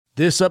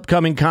This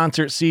upcoming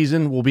concert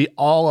season will be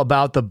all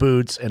about the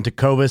boots, and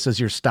Tecovas is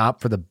your stop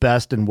for the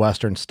best in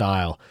Western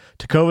style.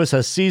 Tecovas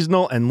has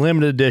seasonal and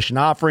limited edition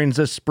offerings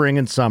this spring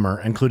and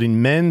summer,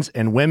 including men's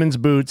and women's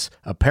boots,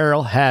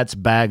 apparel, hats,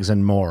 bags,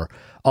 and more.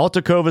 All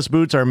Tecovas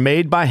boots are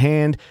made by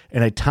hand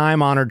in a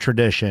time-honored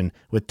tradition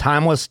with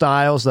timeless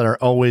styles that are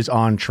always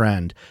on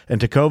trend. And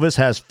Tecovas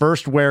has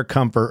first wear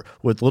comfort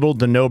with little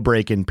to no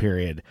break-in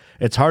period.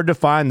 It's hard to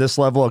find this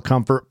level of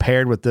comfort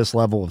paired with this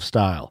level of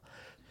style.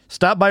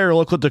 Stop by your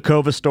local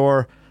Tecovas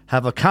store,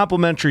 have a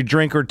complimentary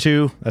drink or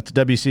two, that's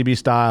WCB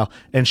style,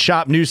 and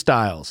shop new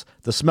styles.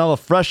 The smell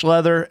of fresh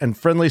leather and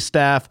friendly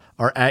staff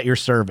are at your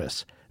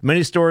service.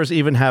 Many stores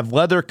even have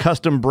leather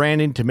custom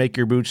branding to make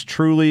your boots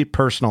truly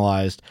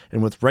personalized.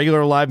 And with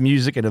regular live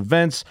music and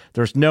events,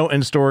 there's no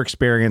in-store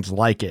experience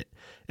like it.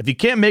 If you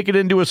can't make it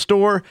into a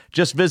store,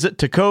 just visit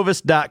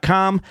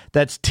tecovas.com.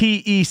 That's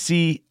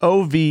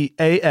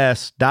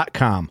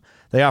TECOVAS.com.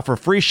 They offer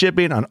free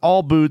shipping on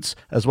all boots,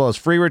 as well as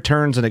free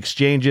returns and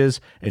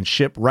exchanges, and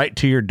ship right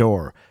to your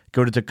door.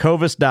 Go to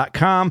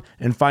tecovas.com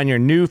and find your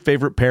new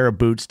favorite pair of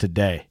boots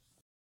today.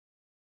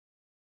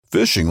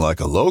 Fishing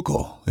like a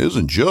local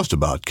isn't just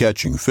about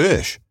catching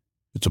fish.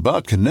 It's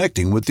about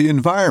connecting with the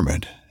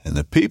environment and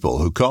the people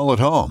who call it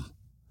home.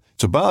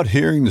 It's about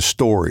hearing the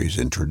stories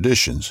and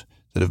traditions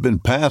that have been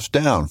passed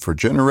down for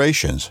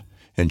generations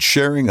and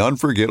sharing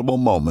unforgettable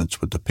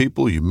moments with the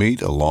people you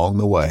meet along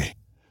the way.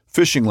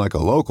 Fishing like a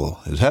local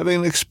is having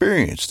an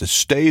experience that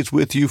stays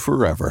with you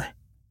forever.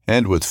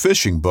 And with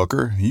Fishing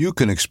Booker, you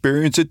can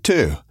experience it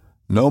too,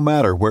 no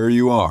matter where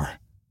you are.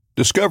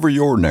 Discover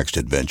your next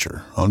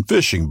adventure on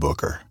Fishing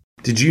Booker.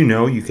 Did you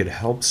know you could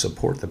help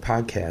support the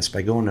podcast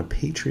by going to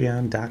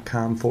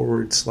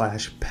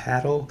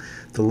patreon.com/paddle,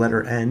 the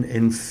letter N,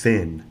 and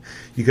Fin?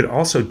 You could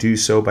also do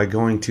so by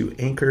going to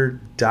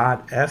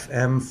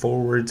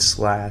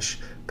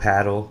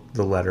anchor.fm/paddle,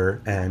 the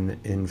letter N,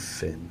 and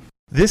Fin.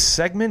 This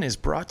segment is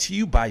brought to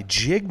you by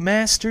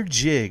Jigmaster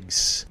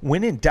Jigs.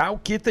 When in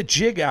doubt, get the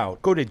jig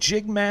out. Go to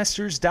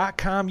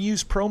jigmasters.com,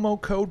 use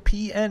promo code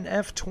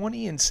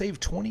PNF20 and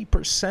save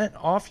 20%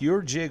 off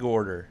your jig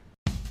order.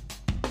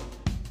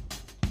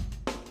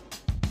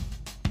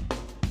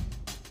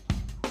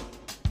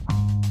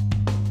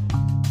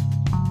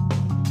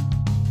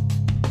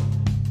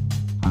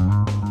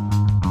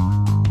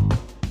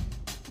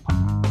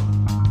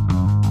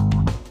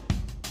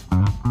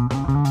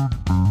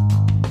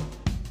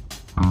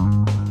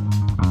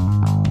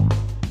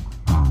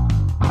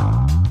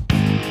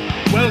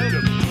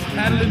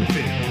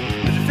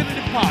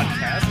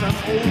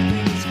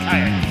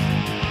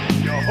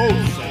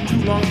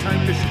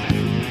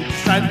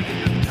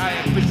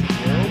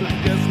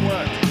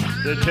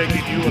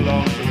 Taking you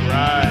along for the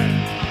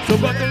ride. So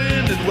buckle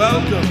in and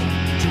welcome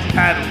to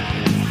Paddle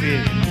and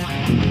Fin.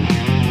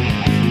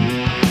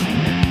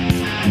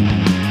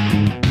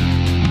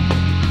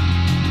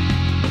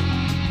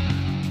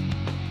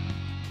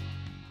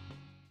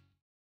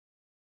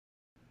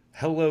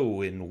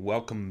 Hello and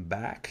welcome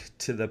back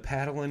to the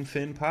Paddle and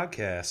Fin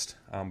podcast.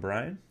 I'm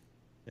Brian.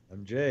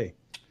 I'm Jay.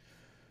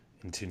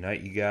 And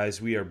tonight, you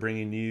guys, we are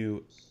bringing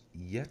you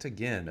yet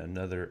again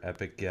another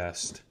epic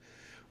guest.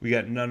 We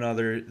got none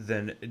other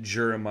than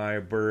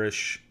Jeremiah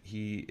Burish.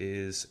 He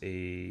is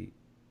a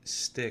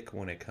stick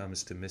when it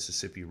comes to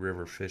Mississippi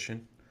River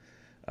fishing.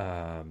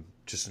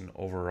 Just an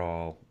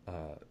overall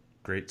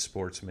great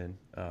sportsman.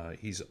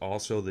 He's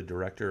also the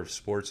director of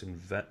sports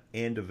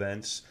and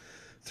events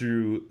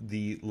through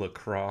the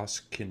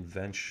LaCrosse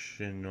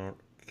Convention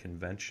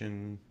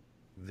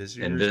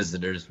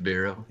Visitors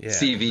Bureau. Yeah.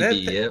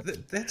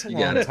 CVB, that's a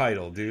long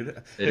title,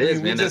 dude. It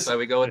is, man. That's why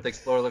we go with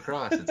Explore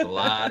LaCrosse. It's a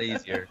lot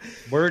easier.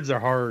 Words are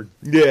hard.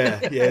 Yeah.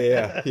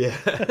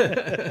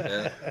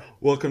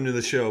 Welcome to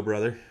the show,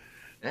 brother.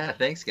 Yeah,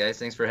 thanks, guys.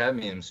 Thanks for having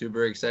me. I'm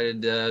super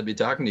excited to be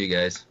talking to you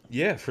guys.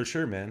 Yeah, for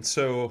sure, man.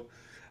 So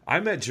I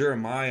met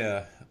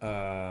Jeremiah.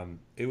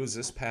 It was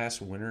this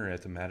past winter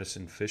at the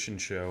Madison Fishing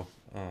Show.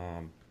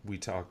 We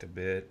talked a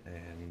bit,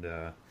 and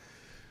it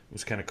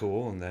was kind of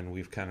cool, and then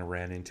we've kind of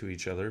ran into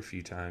each other a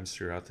few times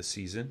throughout the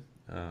season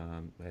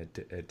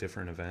at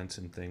different events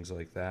and things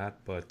like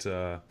that. But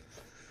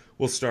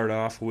we'll start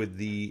off with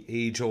the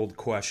age-old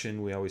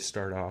question. We always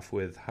start off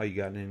with how you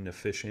got into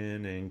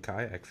fishing and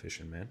kayak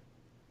fishing, man.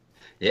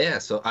 Yeah,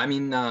 so I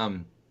mean,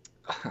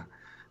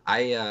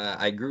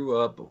 I grew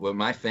up. Well,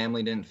 my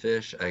family didn't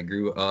fish. I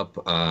grew up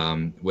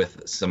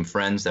with some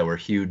friends that were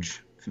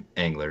huge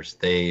anglers.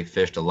 They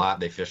fished a lot.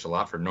 They fished a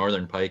lot for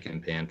northern pike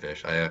and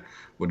panfish. I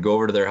would go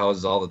over to their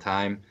houses all the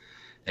time,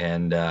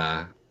 and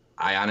I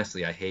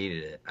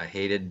hated it. I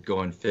hated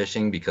going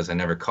fishing because I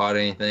never caught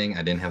anything.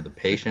 I didn't have the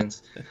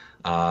patience.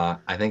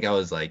 I think I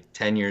was like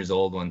 10 years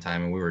old one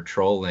time, and we were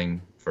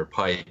trolling for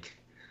pike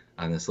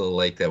on this little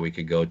lake that we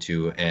could go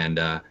to,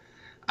 and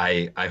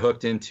I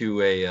hooked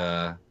into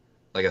a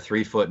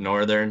 3-foot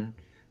northern,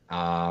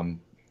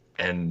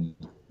 and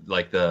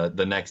like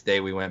the next day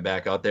we went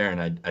back out there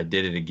and I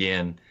did it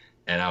again,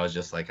 and I was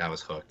just like, I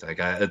was hooked. Like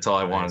that's all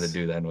I wanted to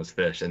do then was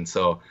fish. And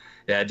so,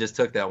 yeah, it just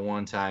took that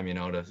one time,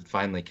 to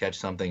finally catch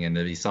something and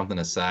to be something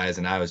of size.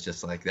 And I was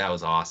just like, that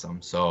was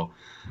awesome. So,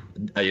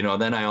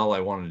 then all I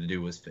wanted to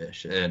do was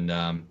fish. And,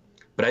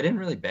 but I didn't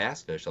really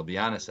bass fish. I'll be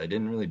honest. I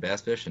didn't really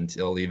bass fish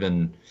until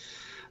even,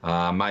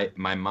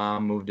 my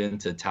mom moved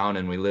into town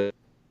and we lived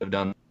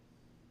on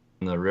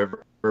the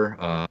river.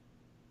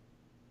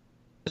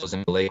 It was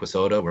in Lake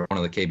Wissota, where one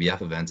of the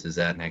KBF events is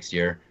at next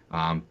year.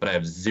 But I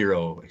have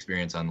zero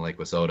experience on Lake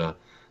Wissota.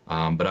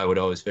 But I would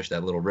always fish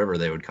that little river.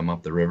 They would come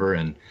up the river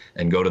and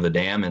go to the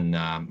dam. And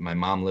my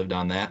mom lived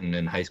on that. And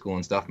in high school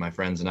and stuff, my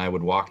friends and I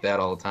would walk that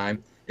all the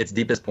time. Its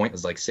deepest point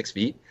was like 6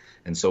 feet.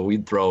 And so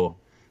we'd throw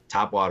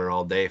topwater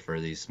all day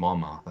for these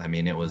smallmouth. I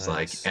mean, it was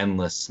like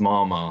endless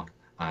smallmouth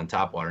on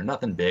topwater.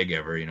 Nothing big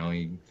ever,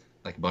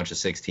 like a bunch of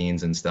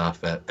 16s and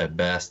stuff at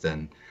best.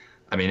 And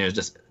I mean, it was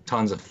just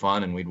tons of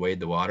fun, and we'd wade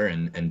the water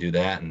and do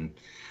that. And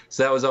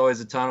so that was always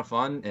a ton of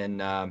fun, and,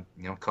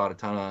 caught a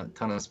ton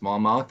of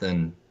smallmouth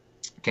and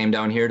came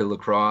down here to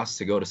LaCrosse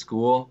to go to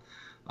school.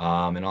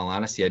 In all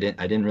honesty, I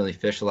didn't really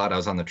fish a lot. I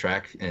was on the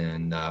track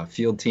and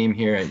field team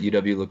here at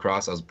UW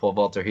LaCrosse. I was a pole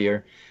vaulter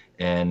here,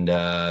 and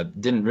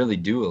didn't really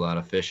do a lot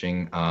of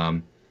fishing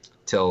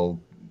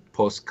till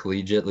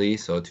post-collegiately.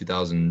 So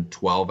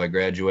 2012, I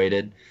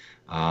graduated.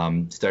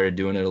 Started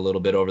doing it a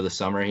little bit over the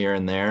summer here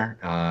and there,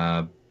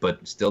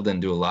 but still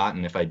didn't do a lot.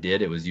 And if I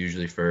did, it was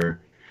usually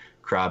for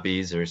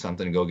crappies or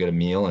something to go get a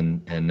meal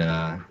and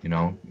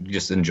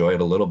just enjoy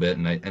it a little bit.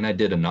 And I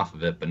did enough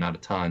of it, but not a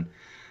ton.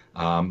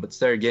 But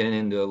started getting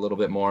into a little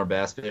bit more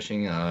bass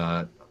fishing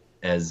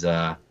as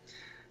I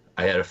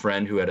had a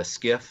friend who had a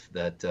skiff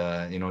that,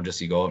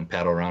 just you go out and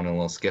paddle around in a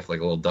little skiff, like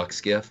a little duck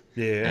skiff.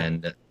 Yeah.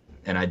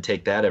 And I'd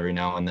take that every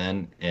now and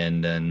then.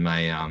 And then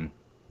my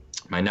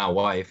now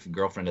wife,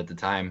 girlfriend at the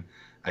time,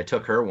 I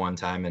took her one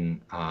time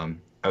and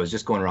I was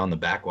just going around the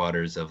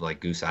backwaters of like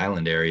Goose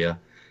Island area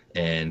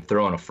and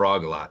throwing a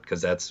frog a lot,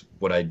 because that's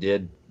what I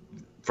did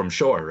from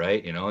shore,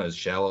 right? It was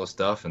shallow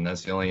stuff, and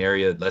that's the only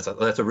area that's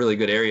a really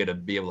good area to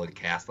be able to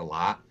cast a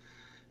lot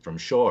from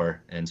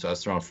shore. And so I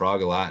was throwing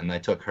frog a lot, and I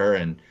took her,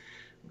 and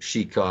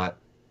she caught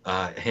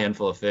a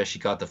handful of fish. She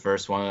caught the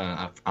first one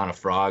on a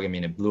frog. I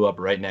mean, it blew up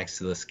right next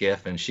to the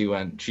skiff, and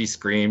she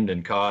screamed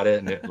and caught it,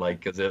 and it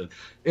because it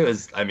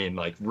was I mean,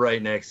 like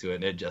right next to it,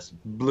 and it just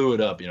blew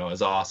it up. It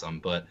was awesome.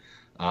 But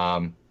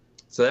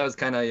so that was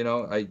kind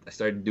of, I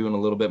started doing a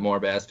little bit more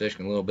bass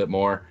fishing, a little bit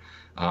more.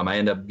 I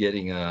ended up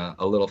getting a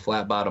little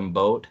flat bottom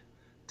boat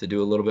to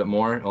do a little bit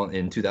more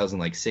in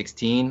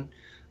 2016,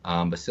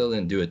 but still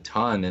didn't do a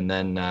ton. And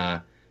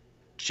then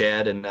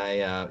Chad and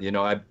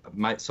I,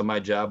 my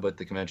job with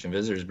the Convention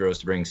Visitors Bureau is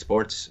to bring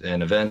sports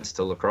and events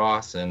to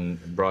LaCrosse, and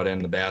brought in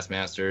the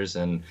Bassmasters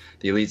and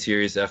the Elite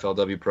Series,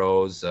 FLW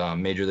Pros,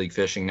 Major League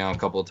Fishing now a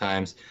couple of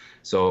times.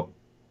 So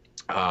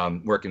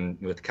working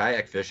with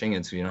kayak fishing,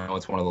 and so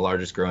it's one of the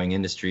largest growing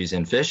industries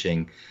in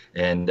fishing.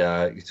 And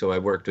so I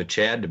worked with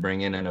Chad to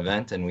bring in an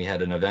event, and we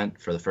had an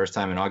event for the first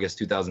time in August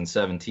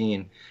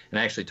 2017. And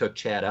I actually took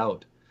Chad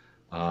out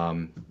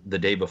the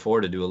day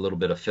before to do a little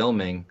bit of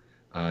filming.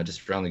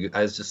 Just around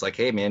I was just like,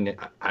 hey man,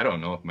 I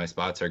don't know if my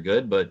spots are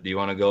good, but do you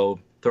want to go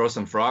throw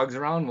some frogs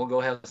around? We'll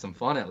go have some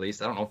fun at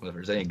least. I don't know if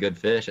there's any good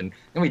fish, and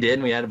we did,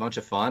 and we had a bunch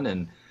of fun.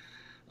 And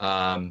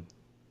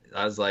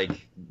I was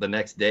like, the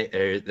next day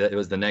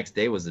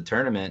was the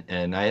tournament,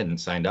 and I hadn't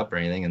signed up or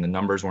anything, and the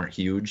numbers weren't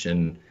huge.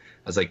 And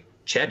I was like,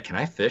 Chad, can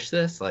I fish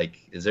this? Like,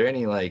 is there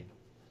any I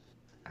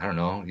don't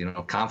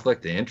know,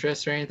 conflict of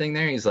interest or anything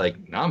there? He's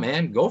like, no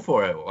man, go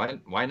for it.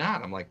 Why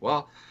not? I'm like,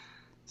 well,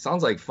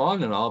 sounds like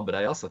fun and all, but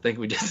I also think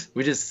we just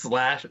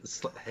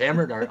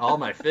hammered all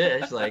my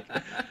fish. Like,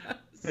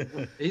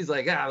 he's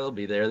like, they'll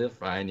be there, they'll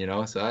fine,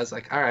 So I was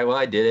like, all right, well,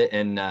 I did it,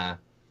 and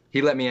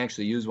he let me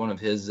actually use one of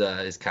his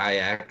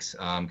kayaks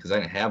because I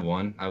didn't have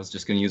one. I was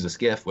just going to use a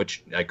skiff,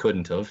 which I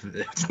couldn't have.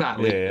 It's not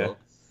legal.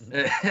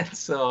 Yeah.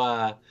 So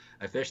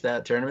I fished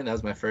that tournament. That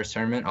was my first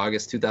tournament,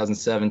 August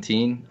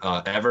 2017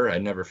 ever.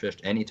 I'd never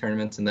fished any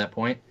tournaments in that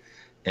point,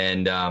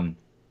 and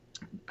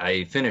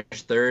I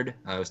finished third.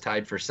 I was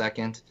tied for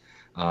second,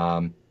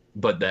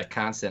 but that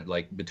constant,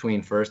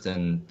 between first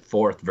and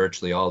fourth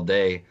virtually all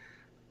day,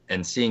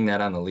 and seeing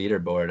that on the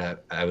leaderboard,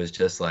 I was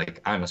just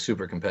like, I'm a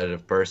super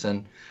competitive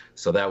person.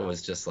 So that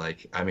was just I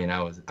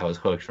was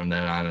hooked from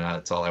then on, and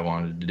that's all I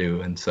wanted to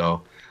do. And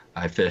so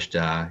I fished,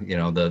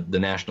 the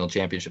national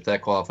championship.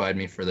 That qualified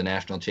me for the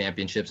national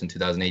championships in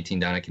 2018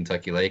 down at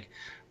Kentucky Lake,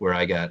 where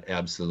I got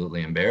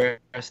absolutely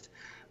embarrassed.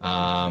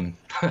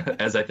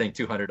 As I think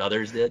 200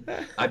 others did.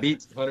 I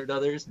beat 200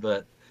 others,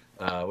 but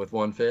with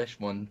one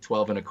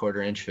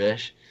 12.25-inch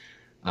fish.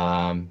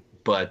 And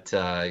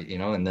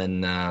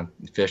then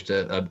fished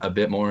a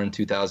bit more in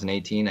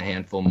 2018, a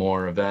handful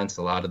more events,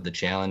 a lot of the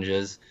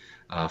challenges,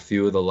 a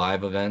few of the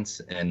live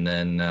events. And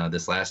then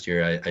this last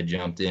year I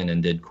jumped in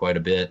and did quite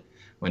a bit.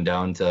 Went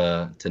down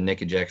to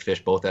Nickajack,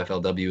 fished both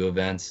FLW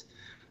events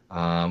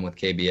with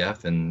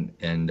KBF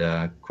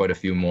and quite a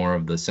few more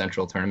of the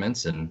central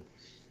tournaments. And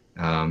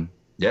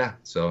yeah,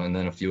 so and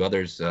then a few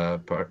others,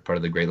 part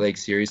of the Great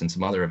Lakes series and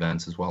some other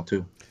events as well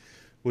too.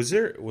 Was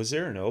there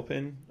an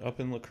open up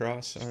in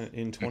LaCrosse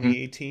in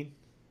 2018?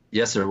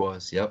 Yes, there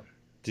was. Yep.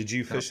 Did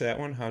you fish that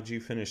one? How'd you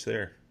finish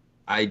there?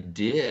 I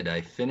did.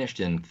 I finished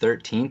in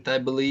 13th, I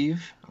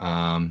believe.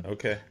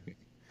 Okay.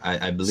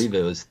 I believe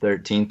it was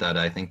 13th.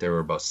 I think there were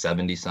about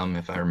 70 some,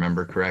 if I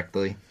remember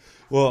correctly.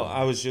 Well,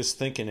 I was just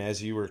thinking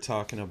as you were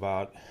talking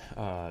about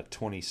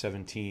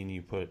 2017,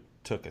 you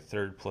took a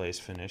third place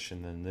finish,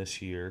 and then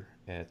this year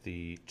at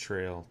the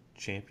Trail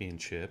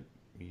Championship,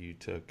 you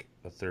took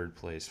a third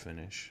place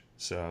finish.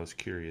 So I was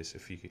curious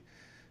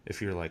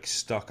if you're like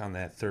stuck on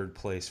that third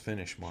place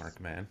finish mark,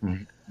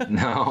 man.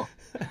 No,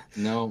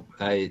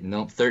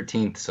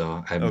 13th.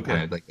 So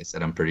Okay. like I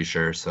said, I'm pretty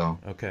sure. So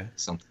Okay.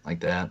 something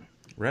like that.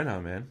 Right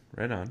on, man.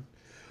 Right on.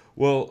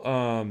 Well,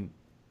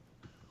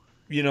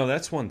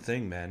 that's one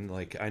thing, man.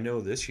 Like I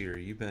know this year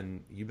you've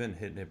been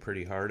hitting it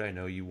pretty hard. I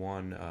know you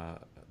won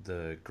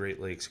the Great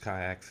Lakes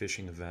kayak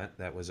fishing event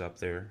that was up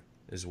there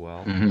as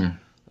well.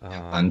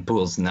 On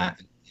pools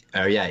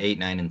 8,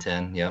 9, and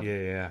 10. Yep.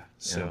 Yeah.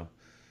 So,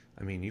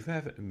 I mean, you've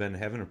been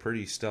having a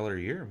pretty stellar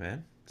year,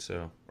 man.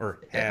 So,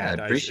 or Yeah, had.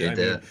 I appreciate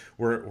that. mean,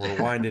 we're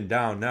winding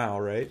down now,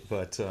 right?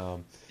 But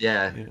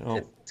Yeah,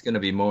 it's going to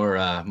be more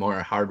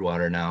hard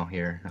water now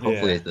here.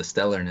 Hopefully the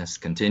stellarness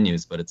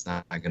continues, but it's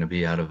not going to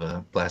be out of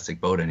a plastic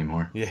boat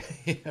anymore. Yeah,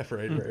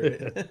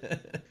 right.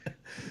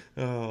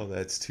 Oh,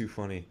 that's too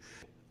funny.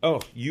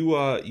 Oh,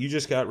 you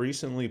just got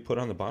recently put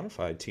on the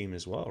Bonafide team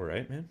as well,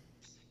 right, man?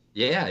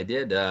 Yeah, I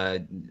did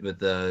with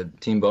the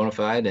Team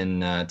Bonafide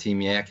and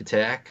Team Yak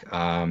Attack.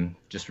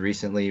 Just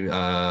recently,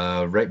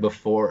 right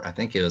before, I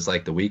think it was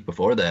like the week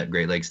before that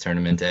Great Lakes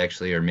tournament,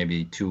 actually, or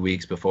maybe 2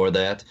 weeks before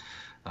that.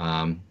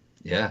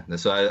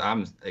 So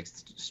I'm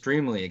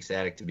extremely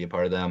ecstatic to be a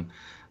part of them.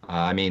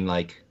 I mean,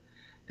 like,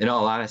 in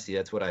all honesty,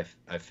 that's what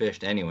I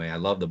fished anyway. I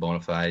love the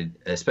Bonafide,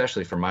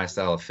 especially for my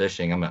style of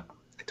fishing. I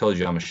told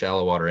you I'm a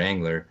shallow water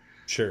angler.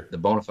 Sure. The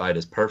Bonafide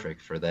is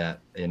perfect for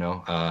that, and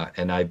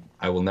I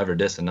will never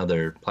diss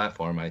another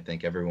platform. I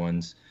think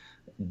everyone's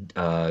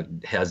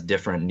has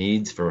different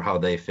needs for how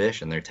they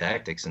fish and their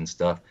tactics and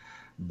stuff,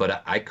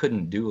 but I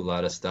couldn't do a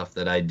lot of stuff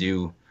that I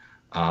do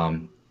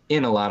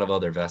in a lot of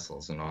other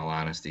vessels, in all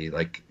honesty.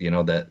 Like,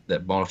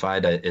 that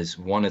Bonafide is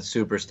one, it's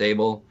super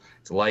stable,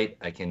 it's light,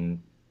 I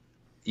can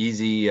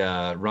easy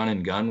run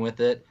and gun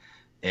with it,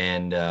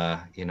 and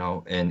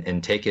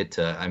and take it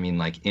to, I mean,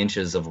 like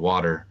inches of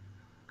water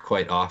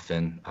quite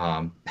often.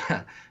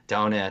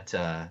 Down at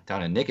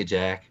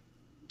Nickajack,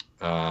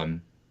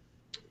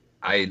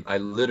 I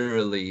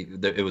literally,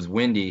 it was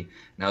windy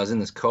and I was in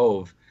this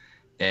cove,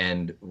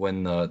 and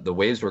when the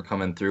waves were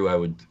coming through,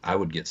 I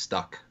would get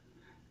stuck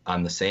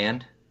on the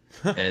sand,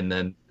 and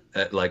then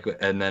it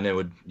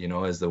would,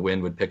 as the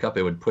wind would pick up,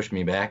 it would push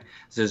me back.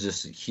 So there's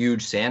this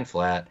huge sand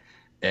flat,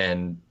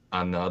 and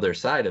on the other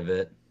side of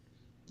it,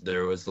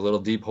 there was a little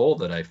deep hole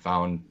that I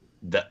found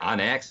that on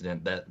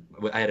accident, that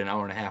I had an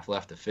hour and a half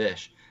left to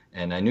fish,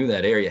 and I knew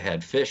that area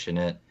had fish in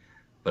it,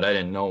 but I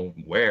didn't know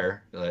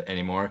where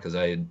anymore, because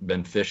I had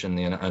been fishing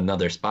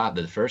another spot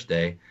the first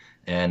day.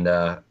 And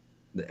I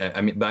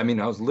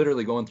was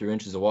literally going through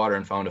inches of water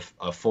and found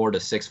a 4 to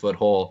 6 foot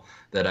hole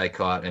that I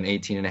caught an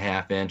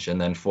 18.5 inch, and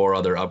then 4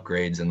 other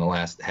upgrades in the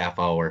last half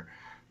hour.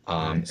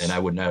 Nice. And I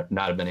would not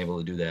have been able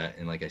to do that,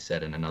 and like I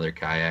said, in another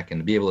kayak, and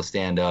to be able to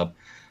stand up,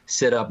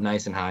 sit up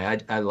nice and high.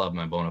 I love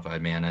my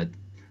Bonafide, man. Like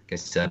I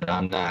said,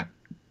 I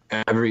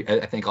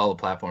think all the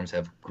platforms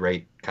have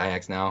great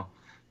kayaks now,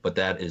 but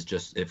that is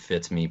just, it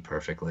fits me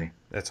perfectly.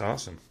 That's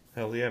awesome.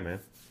 Hell yeah, man.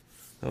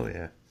 Hell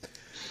yeah.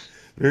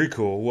 Very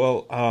cool.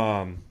 Well,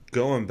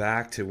 going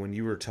back to when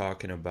you were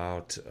talking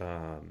about,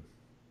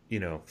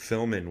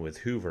 filming with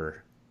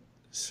Hoover,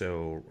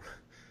 so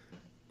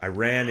I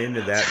ran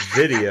into that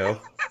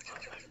video.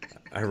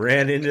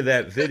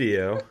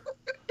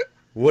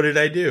 What did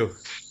I do?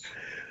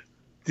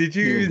 Did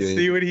you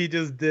see what he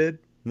just did?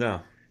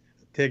 No.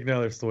 Take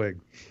another swig.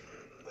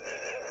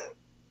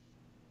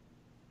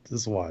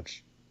 Just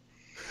watch.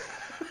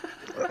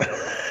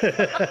 He's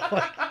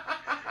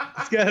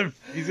got a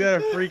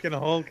freaking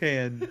Hulk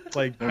hand,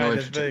 like, kind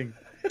of thing.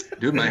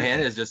 Dude, my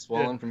hand is just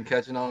swollen from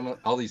catching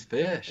all these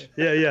fish.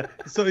 Yeah.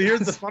 So here's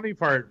the funny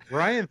part.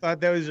 Ryan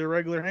thought that was your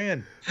regular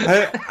hand.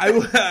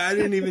 I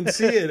didn't even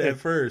see it at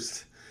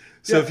first.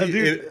 So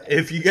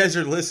if you guys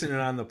are listening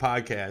on the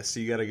podcast,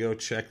 you got to go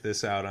check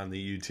this out on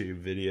the YouTube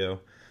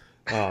video.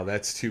 Oh,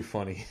 that's too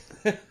funny.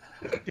 Dude,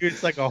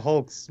 it's like a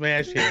Hulk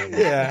smash hand.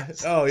 Yeah.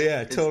 Oh,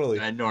 yeah, totally.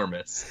 It's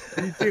enormous.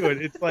 Dude,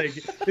 it's funny.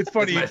 It's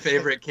my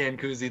favorite can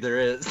koozie there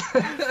is.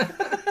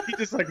 He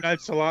just like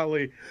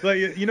nonchalantly, like,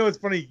 it's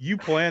funny. You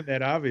planned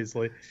that,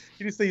 obviously.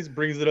 He just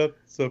brings it up.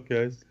 What's up,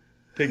 guys?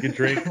 Take a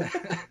drink.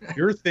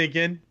 You're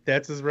thinking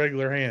that's his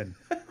regular hand.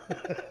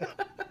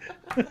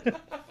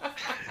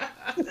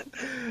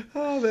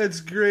 Oh,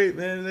 that's great,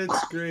 man.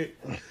 That's great.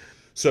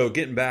 So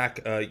getting back,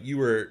 you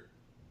were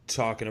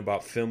talking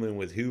about filming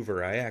with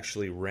Hoover. I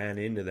actually ran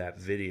into that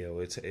video.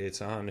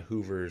 It's on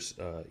Hoover's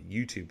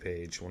YouTube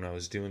page when I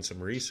was doing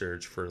some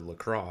research for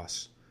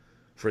LaCrosse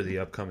for the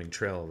upcoming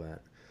trail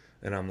event.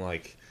 And I'm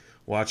like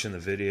watching the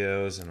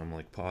videos, and I'm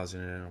like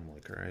pausing it. I'm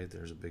like, all right,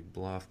 there's a big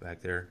bluff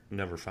back there.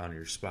 Never found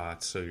your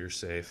spots, so you're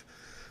safe.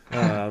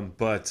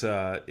 But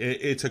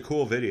it's a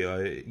cool video.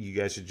 You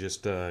guys should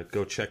just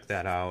go check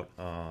that out.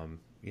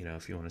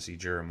 If you want to see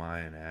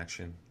Jeremiah in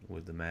action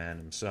with the man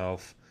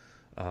himself.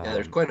 Yeah,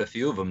 there's quite a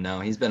few of them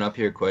now. He's been up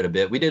here quite a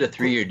bit. We did a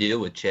 3-year deal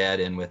with Chad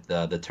and with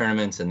the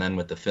tournaments and then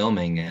with the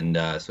filming.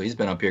 And so he's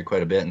been up here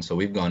quite a bit. And so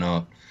we've gone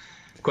out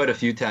quite a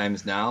few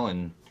times now.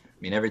 And I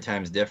mean, every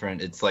time's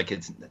different. It's like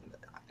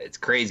it's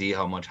crazy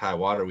how much high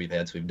water we've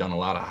had. So we've done a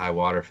lot of high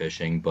water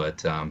fishing.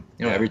 But,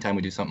 every time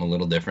we do something a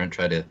little different,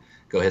 try to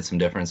go hit some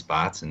different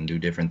spots and do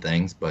different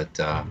things. But,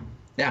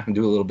 yeah,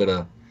 do a little bit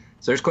of –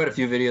 so there's quite a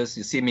few videos.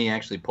 You see me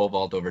actually pole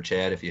vault over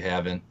Chad if you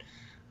haven't.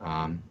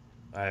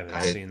 I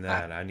haven't seen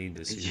that. I need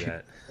to see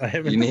that. I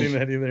haven't seen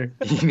that either.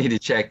 You need to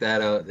check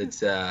that out.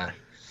 It's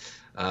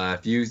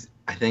if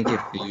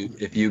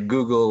you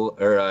Google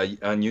or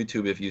on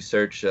YouTube, if you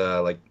search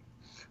like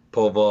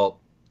pole vault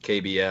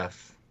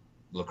KBF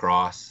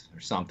LaCrosse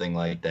or something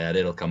like that,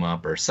 it'll come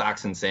up, or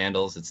socks and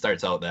sandals. It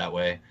starts out that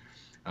way.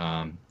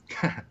 I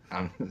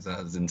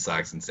was in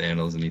socks and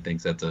sandals, and he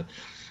thinks that's a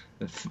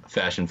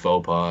fashion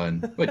faux pas,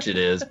 and which it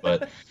is,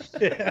 but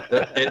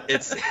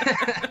it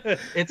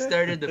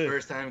started the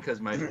first time because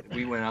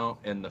we went out,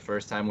 and the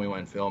first time we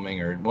went filming,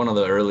 or one of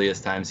the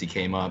earliest times he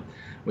came up,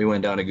 we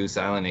went down to Goose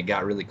Island. It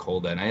got really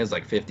cold that night. It was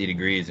like 50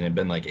 degrees, and it had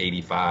been like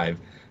 85,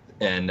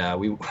 and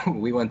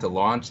we went to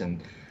launch,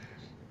 and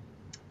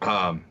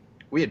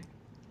we had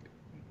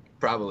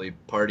probably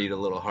partied a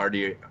little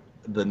harder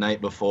the night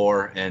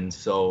before, and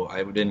so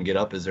I didn't get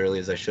up as early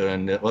as I should,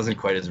 and it wasn't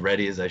quite as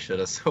ready as I should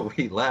have, so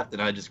we left,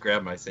 and I just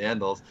grabbed my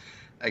sandals.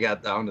 I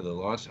got down to the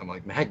launch, I'm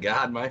like, my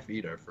God, my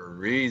feet are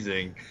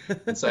freezing.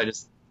 And so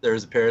there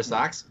was a pair of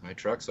socks in my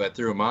truck, so I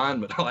threw them on,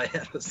 but all I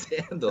had was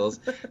sandals.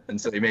 And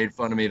so he made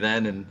fun of me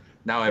then, and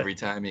now every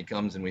time he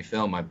comes and we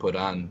film, I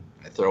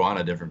throw on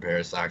a different pair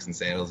of socks and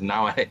sandals.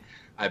 Now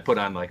I put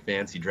on like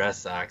fancy dress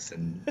socks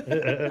and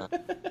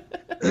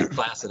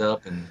class it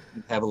up and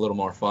have a little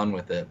more fun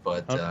with it.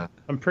 But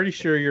I'm pretty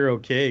sure you're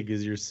okay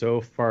because you're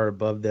so far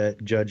above that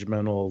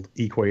judgmental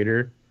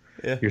equator.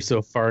 Yeah. You're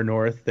so far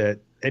north that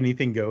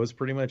anything goes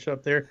pretty much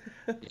up there.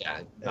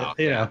 Yeah. Know,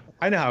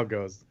 I know how it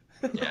goes.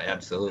 Yeah,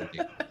 absolutely.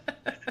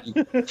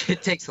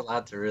 It takes a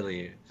lot to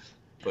really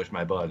push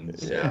my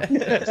buttons. Yeah.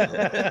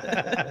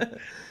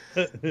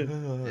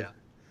 Yeah.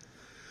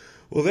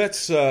 Well,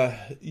 that's,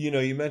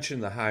 you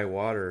mentioned the high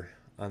water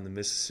on the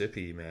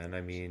Mississippi, man.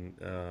 I mean,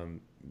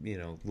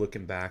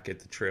 looking back at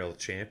the Trail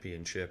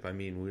Championship, I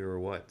mean, we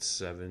were,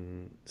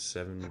 7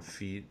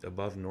 feet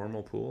above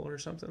normal pool or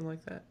something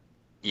like that?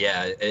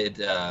 Yeah,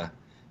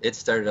 it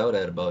started out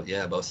at about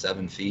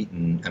 7 feet.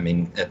 And, I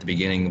mean, at the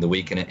beginning of the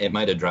week, and it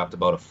might have dropped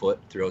about a foot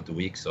throughout the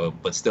week. So,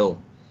 but still,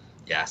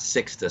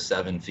 6 to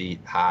 7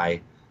 feet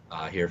high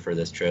here for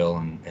this Trail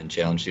and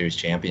Challenge Series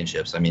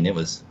Championships. I mean, it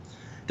was...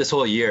 This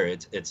whole year,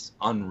 it's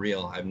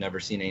unreal. I've never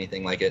seen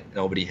anything like it.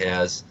 Nobody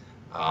has.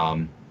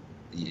 Talking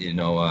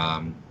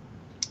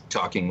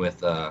with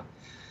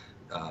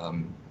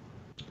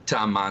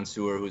Tom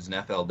Mansour, who's an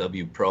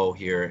FLW pro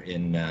here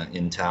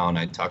in town.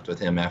 I talked with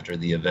him after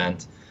the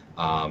event.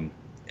 I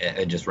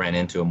just ran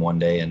into him one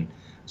day and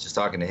was just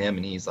talking to him,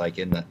 and he's like,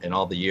 in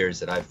all the years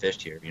that I've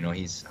fished here,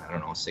 he's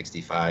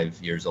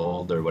 65 years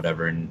old or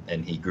whatever,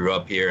 and he grew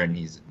up here and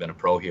he's been a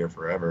pro here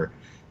forever.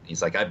 And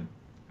he's like, I've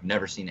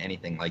never seen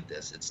anything like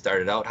this. It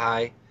started out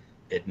high.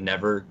 It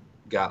never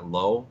got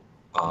low.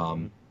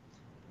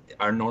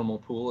 Our normal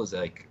pool is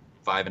like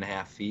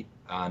 5.5 feet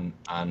on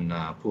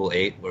pool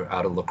 8. We're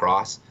out of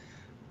LaCrosse.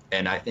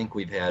 And I think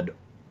we've had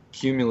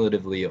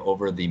cumulatively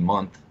over the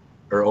month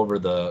or over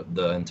the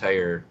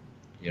entire,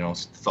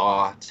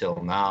 thaw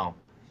till now,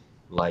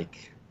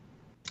 like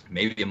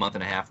maybe a month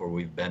and a half where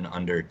we've been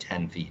under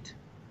 10 feet.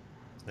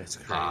 That's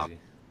crazy.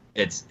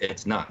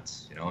 It's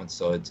nuts, and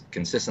so it's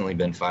consistently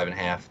been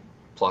 5.5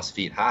 plus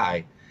feet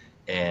high,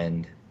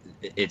 and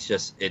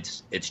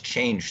it's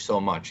changed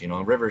so much.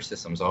 River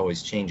system's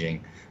always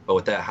changing, but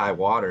with that high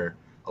water,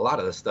 a lot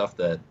of the stuff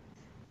that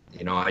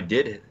I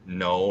did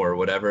know or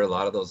whatever, a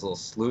lot of those little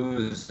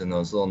sloughs and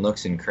those little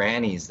nooks and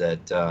crannies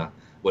that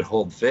would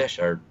hold fish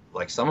are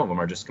like, some of them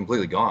are just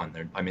completely gone.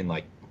 They're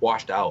like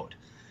washed out,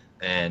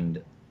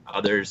 and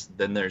others,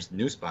 then there's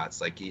new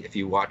spots. Like if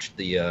you watched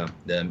the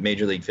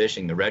Major League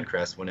Fishing, the Red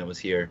Crest, when it was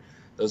here,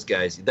 those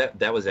guys,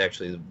 that was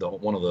actually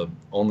one of the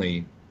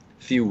only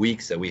few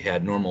weeks that we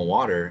had normal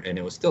water, and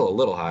it was still a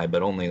little high,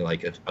 but only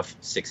like a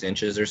 6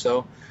 inches or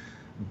so.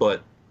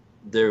 But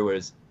there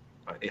was,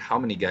 how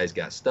many guys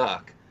got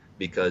stuck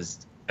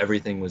because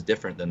everything was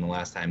different than the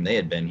last time they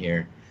had been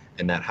here,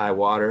 and that high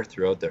water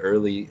throughout the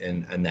early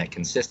and that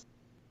consistent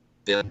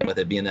with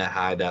it being that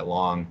high that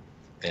long,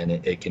 and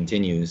it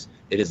continues.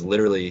 It is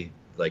literally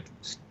like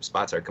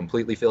spots are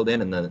completely filled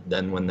in, and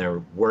then when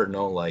there were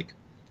no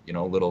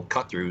little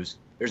cut throughs,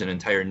 there's an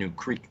entire new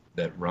creek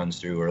that runs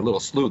through, or a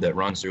little slough that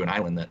runs through an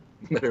island that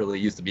literally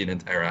used to be an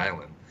entire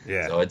island.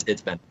 Yeah. So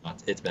it's been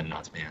nuts. It's been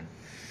nuts, man.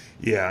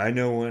 Yeah, I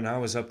know when I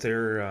was up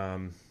there,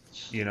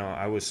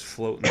 I was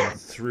floating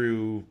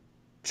through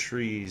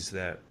trees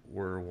that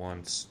were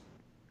once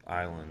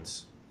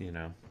islands, Oh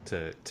and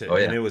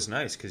yeah. it was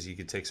nice because you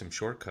could take some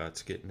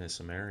shortcuts getting to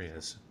some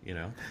areas.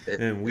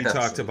 And we Yes.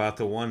 talked about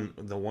the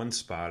one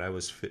spot I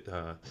was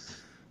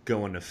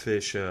going to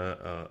fish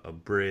a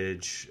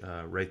bridge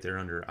right there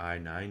under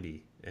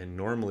I-90, and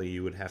normally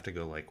you would have to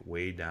go like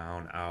way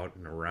down, out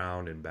and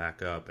around and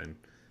back up, and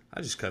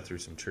I just cut through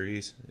some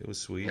trees. It was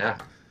sweet. Yeah.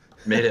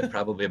 Made it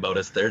probably about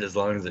a third as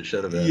long as it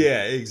should have been.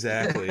 Yeah,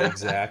 exactly.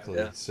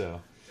 Yeah.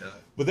 So, Yeah.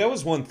 but that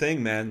was one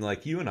thing, man.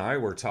 Like you and I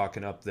were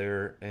talking up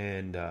there,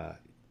 and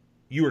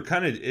you were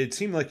it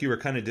seemed like you were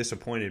kind of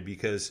disappointed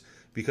because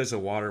the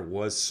water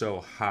was so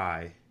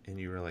high, and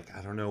you were like,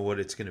 I don't know what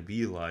it's going to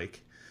be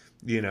like,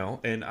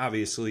 and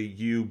obviously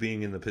you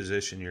being in the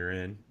position you're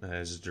in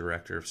as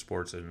director of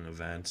sports and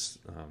events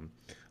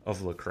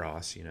of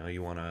LaCrosse,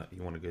 you want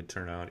a good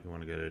turnout, you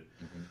want a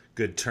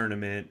good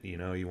tournament,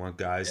 you want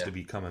guys to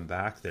be coming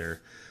back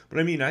there. But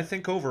I mean, I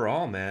think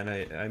overall, man,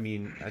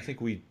 I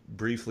think we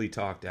briefly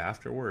talked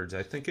afterwards.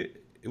 I think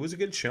it was a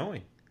good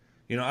showing.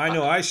 I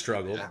know I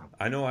struggled. Yeah.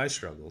 I know I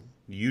struggled.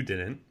 You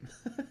didn't.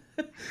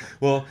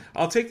 Well,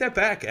 I'll take that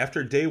back.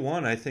 After day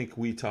one, I think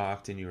we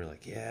talked, and you were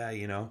like, yeah,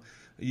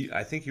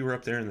 I think you were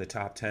up there in the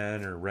top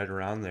 10 or right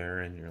around there,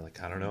 and you're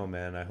like, I don't know,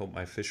 man. I hope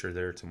my fish are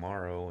there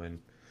tomorrow. And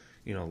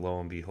lo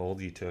and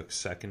behold, you took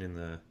second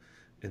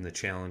in the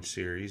challenge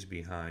series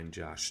behind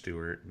Josh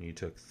Stewart, and you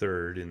took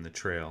third in the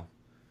trail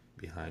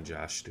behind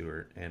Josh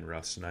Stewart and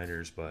Russ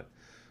Snyder's. But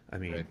I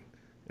mean, Right.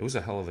 It was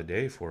a hell of a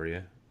day for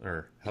you,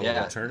 or hell of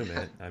a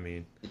tournament. I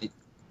mean,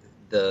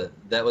 that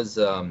was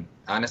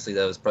honestly,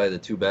 that was probably the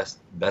two best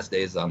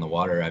days on the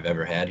water I've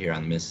ever had here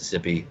on the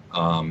Mississippi.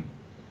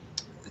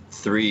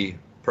 3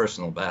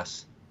 personal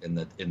bests in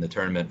the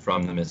tournament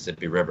from the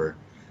Mississippi River.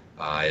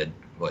 I had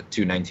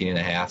 2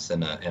 19.5s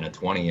and a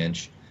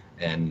 20-inch,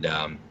 and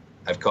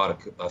I've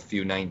caught a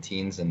few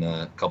 19s and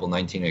a couple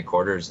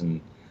 19.25s in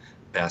the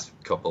past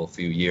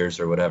few years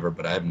or whatever,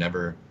 but I've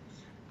never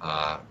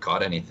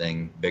caught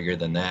anything bigger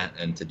than that.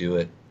 And to do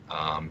it,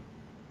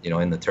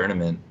 in the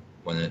tournament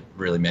when it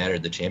really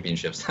mattered, the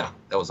championships, that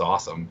was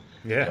awesome.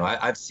 yeah.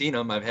 I've seen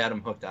them. I've had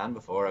them hooked on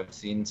before. I've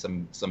seen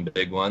some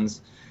big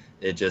ones.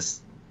 It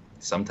just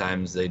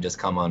sometimes they just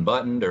come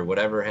unbuttoned or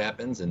whatever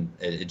happens, and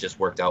it just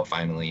worked out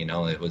finally.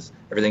 It was,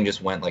 everything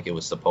just went like it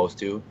was supposed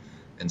to,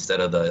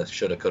 instead of the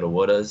shoulda, coulda,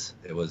 wouldas.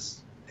 It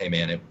was, hey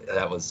man,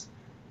 that's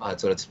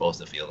what it's supposed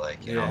to feel like,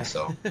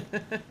 So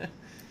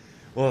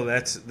Well,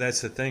 that's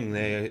the thing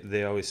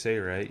they always say,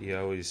 right? You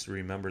always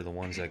remember the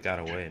ones that got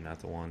away, not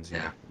the ones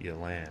you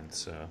land.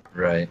 So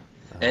right.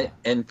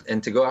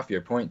 And to go off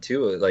your point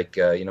too, like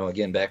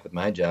again, back with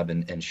my job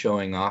and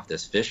showing off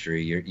this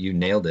fishery, you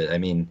nailed it. I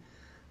mean,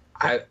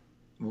 I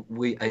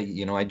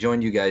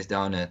joined you guys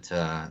down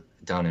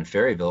in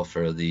Ferryville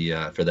for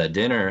that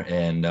dinner,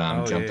 and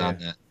jumped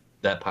on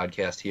that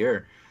podcast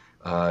here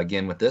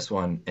again with this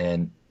one.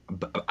 And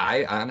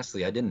I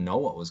honestly, I didn't know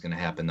what was going to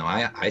happen though.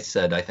 I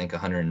said I think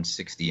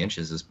 160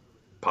 inches is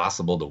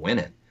possible to win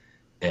it,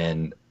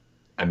 and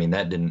I mean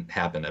that didn't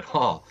happen at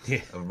all. Yeah.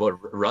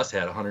 What Russ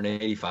had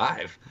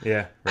 185.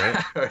 Yeah,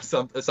 right. Or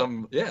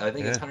some. Yeah, I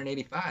think it's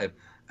 185.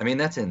 I mean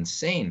that's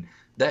insane.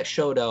 That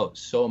showed out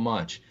so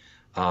much.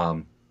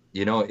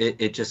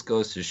 It just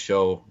goes to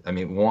show. I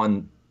mean,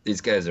 one,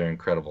 these guys are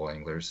incredible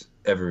anglers.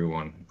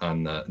 Everyone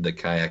on the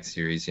kayak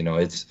series,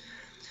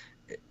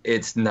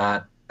 it's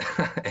not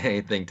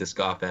anything to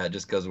scoff at.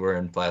 Just because we're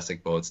in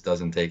plastic boats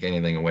doesn't take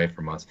anything away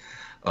from us.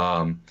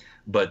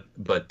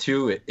 But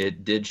two,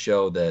 it did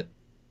show that,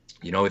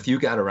 if you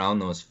got around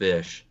those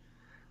fish,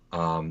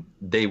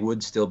 they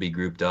would still be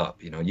grouped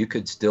up. You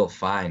could still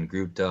find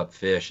grouped up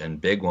fish and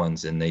big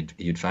ones, and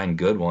you'd find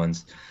good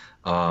ones.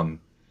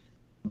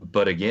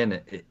 But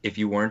again, if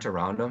you weren't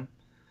around them,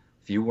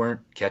 if you weren't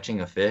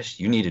catching a fish,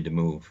 you needed to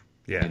move.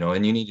 Yeah.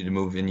 And you needed to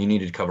move, and you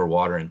needed to cover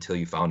water until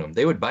you found them.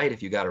 They would bite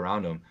if you got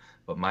around them.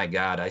 But my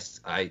God,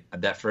 I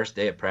that first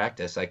day of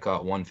practice, I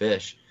caught one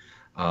fish,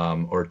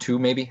 or two,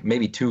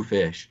 maybe 2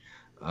 fish,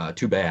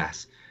 2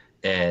 bass.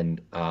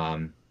 And,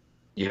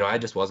 I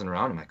just wasn't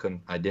around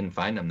them. I didn't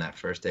find them that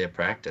first day of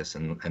practice.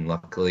 And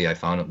luckily I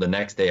found them the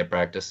next day of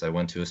practice. I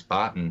went to a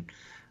spot and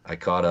I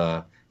caught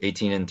a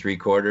 18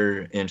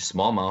 3/4-inch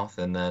smallmouth,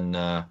 and then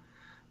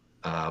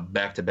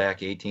back-to-back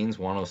 18s,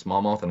 one a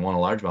smallmouth and one a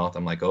largemouth.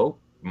 I'm like, oh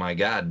my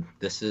God,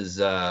 this is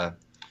a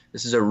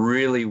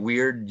really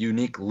weird,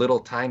 unique, little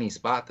tiny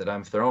spot that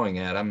I'm throwing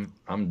at.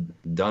 I'm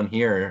done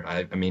here.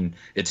 I mean,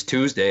 it's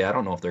Tuesday. I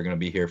don't know if they're going to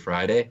be here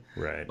Friday.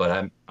 Right.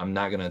 But I'm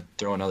not going to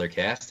throw another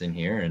cast in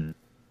here, and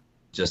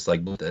just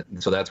like that.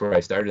 So that's where I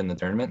started in the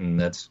tournament, and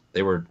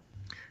they were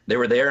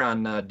there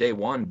on day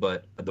one,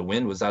 but the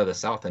wind was out of the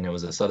south, and it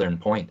was a southern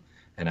point.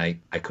 And I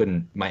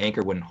couldn't, my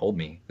anchor wouldn't hold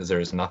me because there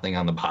was nothing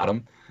on the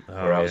bottom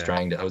where I was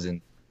I was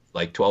in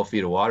like 12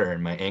 feet of water,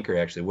 and my anchor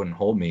actually wouldn't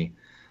hold me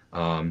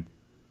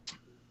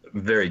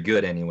very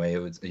good anyway. It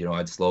was,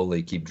 I'd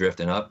slowly keep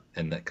drifting up,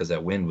 and because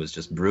that wind was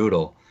just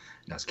brutal.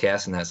 And I was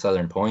casting that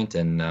southern point,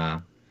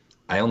 and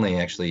I only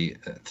actually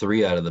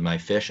 3 out of my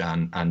fish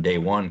on day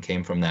 1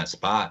 came from that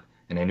spot,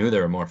 and I knew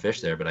there were more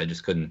fish there, but I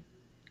just couldn't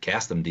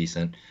cast them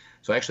decent.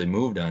 So I actually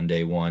moved on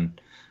day 1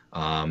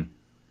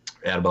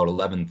 at about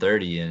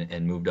 11:30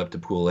 and moved up to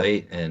pool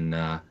 8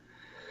 and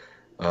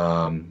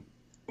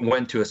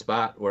went to a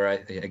spot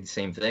where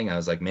same thing. I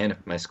was like, man,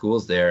 if my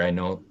school's there, I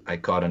know I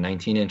caught a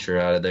 19-incher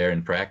out of there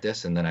in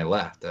practice, and then I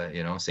left.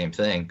 Same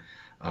thing.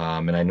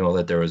 And I know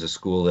that there was a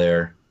school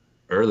there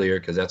earlier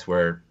because that's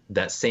where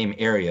that same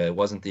area. It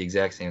wasn't the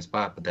exact same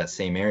spot, but that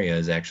same area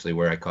is actually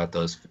where I caught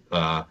those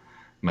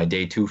my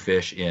day 2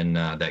 fish in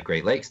that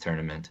Great Lakes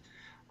tournament.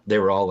 They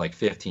were all like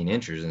 15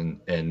 inches,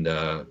 and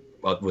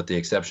with the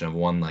exception of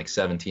one like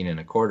 17 and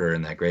a quarter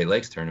in that Great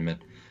Lakes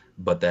tournament.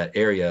 But that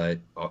area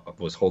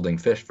was holding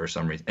fish for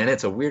some reason. And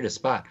it's a weirdest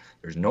spot.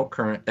 There's no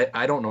current.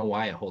 I don't know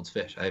why it holds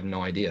fish. I have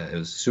no idea. It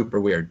was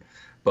super weird.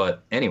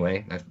 But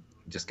anyway, I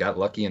just got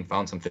lucky and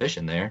found some fish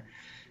in there.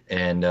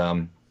 And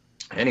I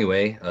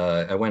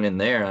went in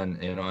there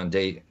on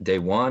day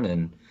 1,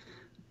 and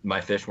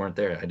my fish weren't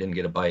there. I didn't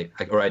get a bite.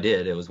 I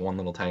did. It was one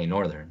little tiny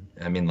northern.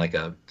 I mean, like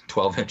a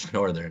 12-inch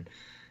northern.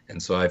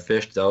 And so I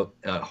fished out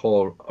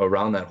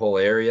around that whole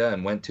area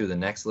and went to the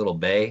next little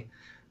bay.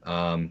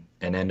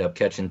 And end up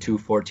catching 2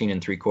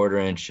 14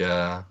 3/4-inch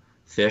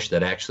fish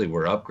that actually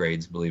were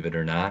upgrades, believe it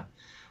or not.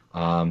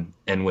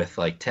 And with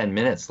like 10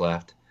 minutes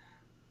left,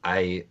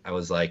 I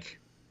was like,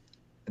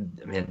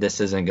 man,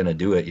 this isn't going to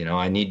do it.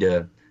 I need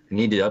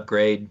to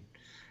upgrade.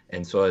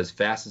 And so as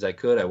fast as I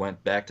could, I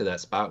went back to that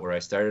spot where I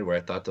started, where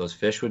I thought those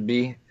fish would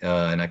be.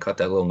 And I caught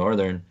that little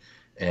northern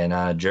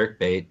and jerk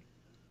bait,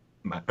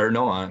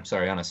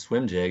 on a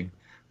swim jig,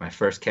 my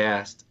first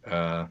cast,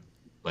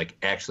 like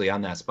actually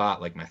on that spot,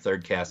 like my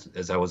third cast,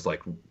 as I was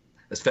like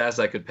as fast as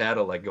I could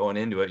paddle, like going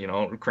into it,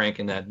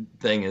 cranking that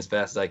thing as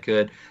fast as I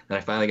could. And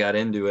I finally got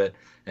into it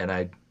and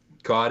I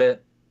caught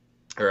it,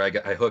 or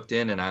I hooked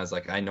in, and I was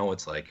like, I know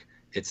it's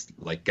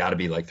got to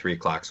be like 3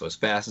 o'clock. So as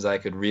fast as I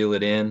could reel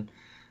it in,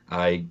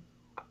 I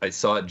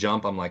saw it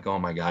jump. I'm like, oh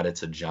my God,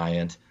 it's a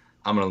giant.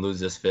 I'm going to lose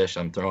this fish.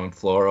 I'm throwing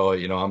fluoro,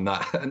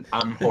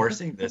 I'm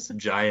horsing this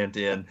giant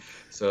in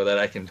so that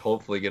I can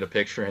hopefully get a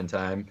picture in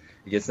time.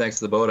 It gets next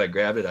to the boat. I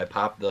grabbed it. I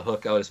popped the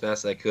hook out as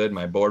fast as I could.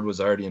 My board was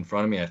already in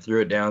front of me. I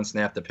threw it down,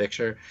 snapped the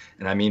picture.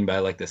 And I mean, by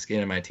like the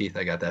skin of my teeth,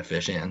 I got that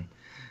fish in.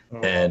 Oh.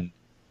 And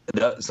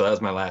so that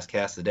was my last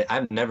cast of the day.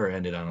 I've never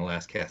ended on a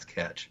last cast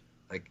catch.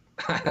 Like,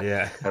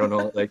 yeah, I don't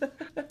know. Like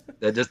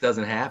that just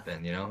doesn't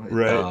happen,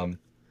 Right.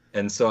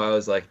 And so I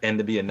was like, and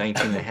to be a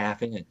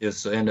 19.5 inch,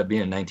 it ended up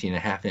being a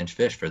 19.5-inch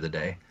fish for the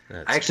day.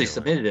 That's I actually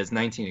submitted it as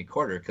 19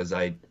 1/4 because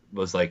I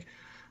was like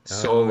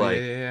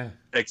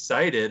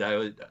excited.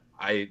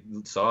 I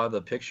saw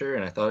the picture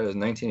and I thought it was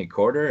 19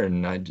 1/4,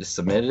 and I just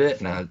submitted it,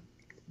 and I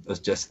was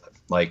just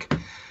like,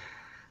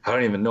 I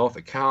don't even know if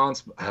it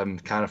counts. I'm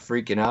kind of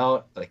freaking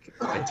out. Like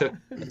I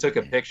took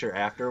a picture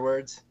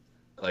afterwards,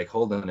 like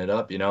holding it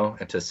up,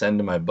 and to send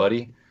to my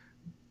buddy.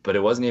 But it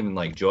wasn't even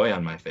like joy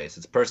on my face.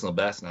 It's personal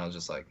best, and I was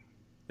just like,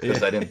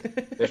 because I didn't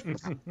fish.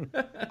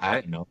 I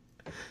didn't know.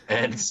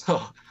 And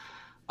so,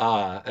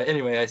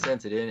 anyway, I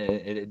sent it in,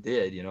 and it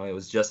did. It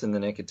was just in the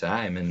nick of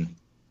time,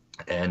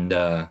 and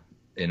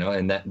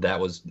that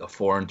was a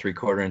 4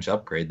 3/4-inch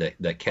upgrade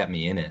that kept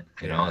me in it.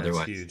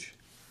 Otherwise, that's huge.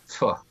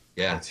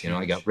 Yeah, that's huge.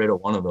 I got rid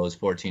of one of those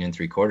 14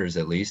 3/4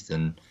 at least,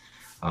 and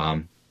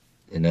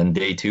then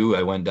day 2,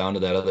 I went down to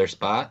that other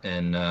spot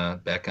and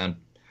back on.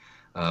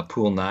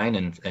 Pool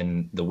 9,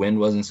 and the wind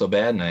wasn't so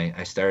bad, and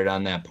I started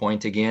on that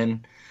point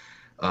again.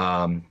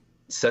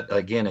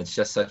 Again, it's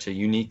just such a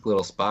unique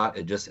little spot.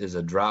 It just is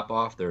a drop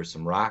off. There's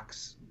some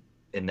rocks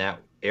in that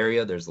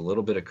area. There's a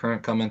little bit of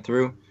current coming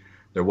through.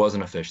 There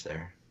wasn't a fish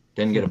there.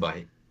 Didn't get a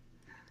bite.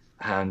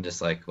 I'm just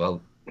like,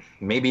 well,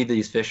 maybe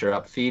these fish are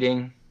up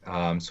feeding.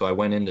 So I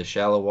went into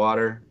shallow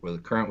water where the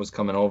current was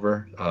coming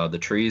over the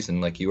trees,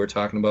 and like you were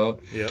talking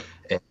about. Yep.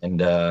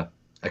 And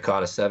I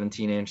caught a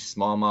 17-inch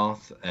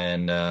smallmouth,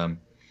 and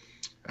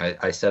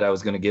I said I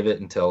was going to give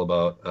it until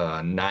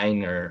about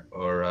 9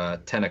 or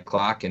 10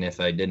 o'clock, and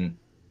if I didn't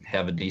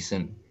have a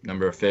decent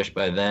number of fish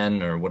by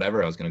then or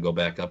whatever, I was going to go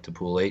back up to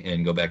pool 8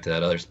 and go back to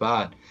that other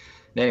spot.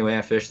 And anyway,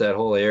 I fished that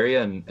whole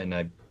area, and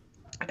I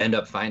end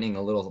up finding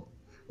a little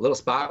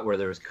spot where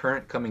there was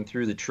current coming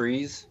through the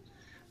trees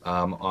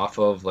off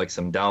of like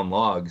some down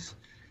logs,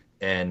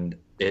 and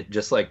it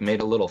just like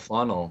made a little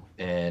funnel,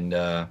 and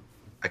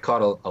I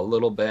caught a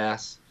little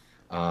bass,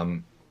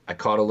 I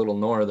caught a little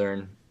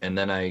northern, and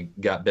then I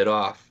got bit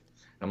off.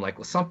 I'm like,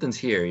 well, something's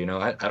here,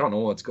 I don't know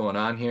what's going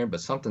on here,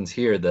 but something's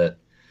here that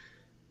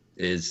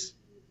is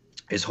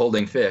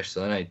holding fish.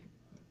 So then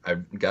I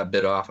got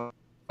bit off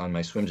on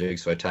my swim jig,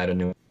 so I tied a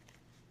new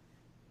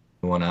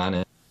one on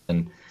it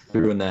and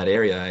threw in that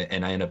area,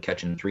 and I ended up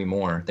catching 3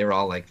 more. They were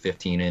all like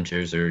 15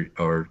 inches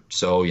or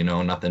so,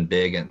 nothing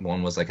big, and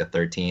one was like a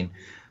 13.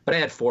 But I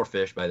had 4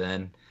 fish by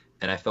then,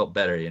 and I felt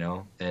better,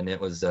 and it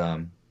was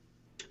at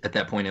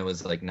that point it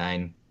was like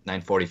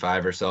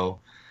 9:45 or so,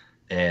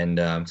 and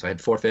so I had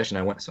 4 fish, and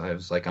I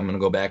was like, I'm gonna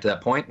go back to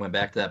that point. Went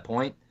back to that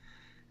point,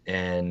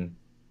 and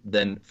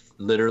then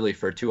literally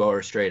for 2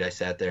 hours straight, I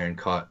sat there and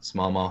caught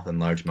smallmouth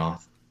and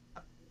largemouth.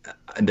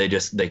 And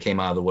they came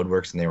out of the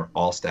woodworks, and they were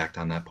all stacked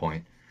on that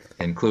point,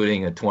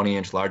 including a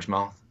 20-inch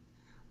largemouth.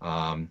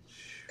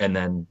 And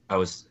then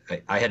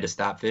I had to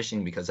stop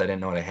fishing because I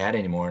didn't know what I had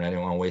anymore, and I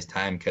didn't want to waste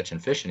time catching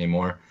fish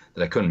anymore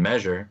that I couldn't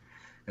measure.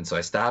 And so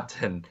I stopped,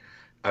 and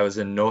I was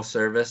in no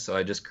service, so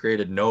I just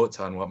created notes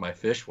on what my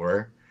fish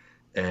were.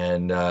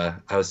 And I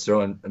was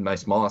throwing, my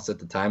smallest at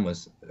the time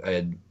I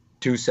had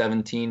 2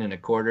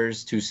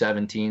 17.25, 2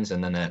 17s,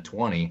 and then that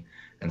 20.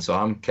 And so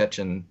I'm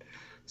catching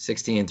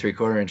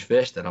 16.75-inch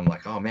fish that I'm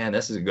like, oh man,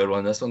 this is a good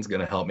one. This one's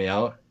gonna help me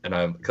out,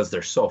 and because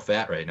they're so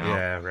fat right now.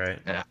 Yeah, right.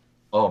 And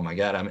oh my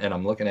god,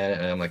 I'm looking at it,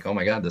 and I'm like, oh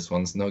my god, this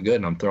one's no good,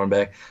 and I'm throwing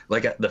back.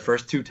 Like the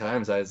first 2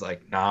 times, I was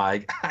like, nah,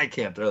 I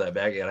can't throw that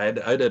back yet. I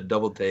did a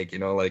double take,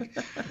 like,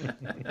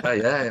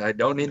 yeah, I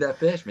don't need that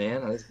fish,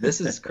 man.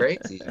 This is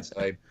crazy.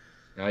 So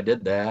I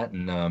did that,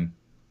 and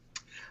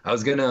I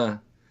was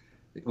gonna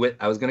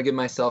give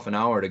myself an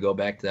hour to go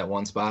back to that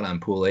one spot on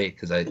pool 8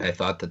 because I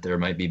thought that there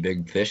might be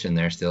big fish in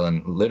there still,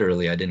 and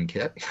literally I didn't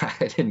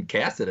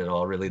cast it at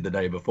all really the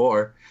day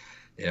before,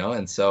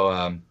 and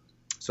so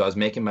so I was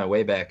making my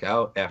way back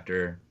out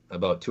after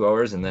about 2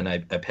 hours, and then I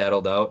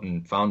paddled out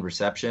and found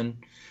reception,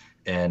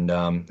 and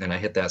I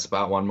hit that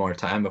spot one more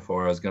time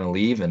before I was going to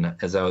leave, and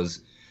as I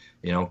was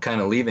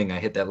kind of leaving, I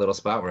hit that little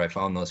spot where I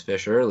found those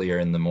fish earlier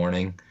in the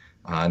morning,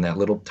 and that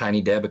little tiny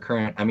dab of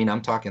current. I mean,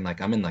 I'm talking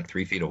like I'm in like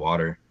 3 feet of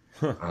water.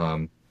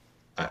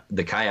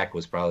 The kayak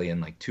was probably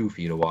in like 2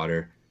 feet of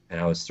water,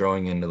 and I was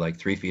throwing into like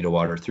 3 feet of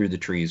water through the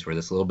trees where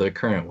this little bit of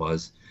current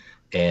was.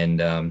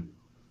 And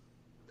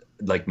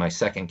like my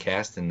second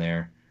cast in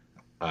there,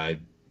 I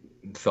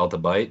felt a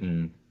bite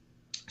and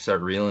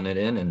started reeling it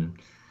in, and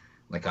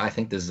like, I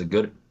think this is a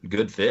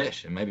good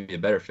fish. It might be a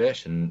better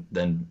fish. And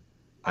then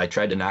I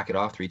tried to knock it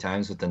off 3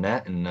 times with the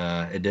net, and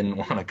it didn't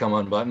want to come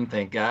unbuttoned,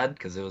 thank God,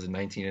 because it was a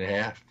 19.5.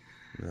 Nice.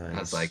 I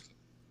was like,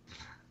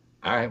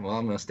 all right, well,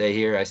 I'm going to stay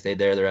here. I stayed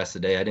there the rest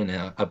of the day. I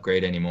didn't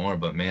upgrade anymore,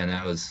 but man,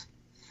 it was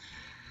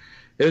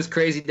a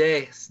crazy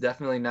day. It's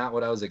definitely not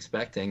what I was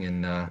expecting.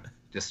 And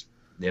just,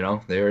 they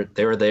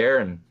were there,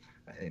 and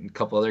a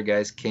couple other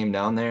guys came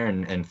down there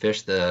and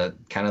fished the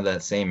kind of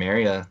that same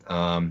area.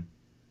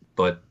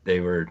 But they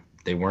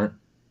weren't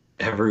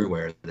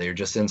everywhere. They were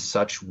just in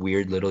such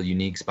weird little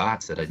unique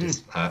spots that I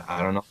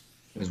don't know.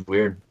 It was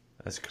weird.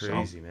 That's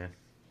crazy, man.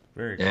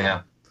 Very cool.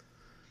 Yeah.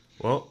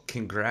 Well,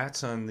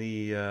 congrats on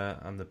the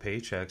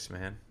paychecks,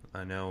 man.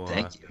 I know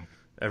Thank you.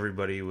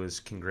 Everybody was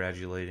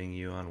congratulating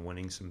you on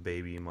winning some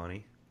baby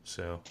money.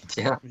 So,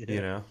 yeah.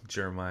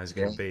 Jeremiah's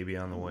got a baby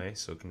on the way,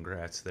 so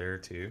congrats there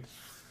too.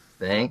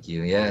 Thank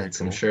you. Yeah, Very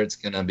cool. I'm sure it's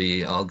going to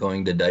be all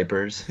going to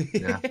diapers.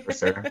 Yeah, for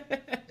sure.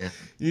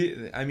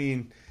 Yeah. I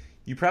mean,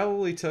 you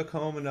probably took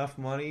home enough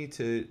money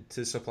to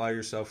supply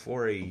yourself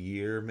for a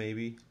year,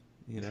 maybe.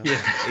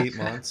 8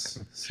 months.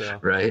 So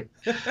right.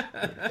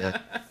 Yeah.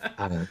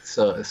 I'm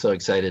so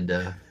excited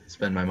to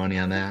spend my money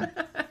on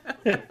that.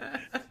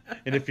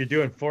 And if you're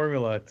doing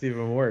formula, it's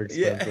even more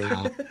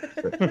expensive.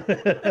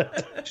 Yeah.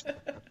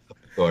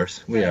 Of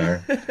course, we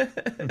are.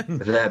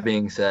 With that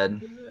being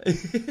said,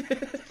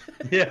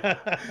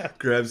 yeah.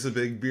 Grabs the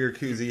big beer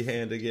koozie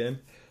hand again.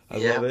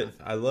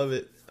 I love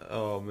it.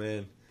 Oh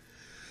man.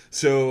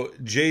 So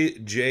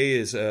Jay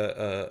is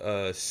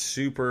a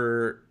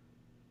super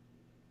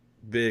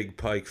big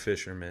pike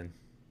fisherman.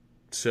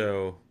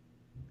 So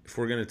if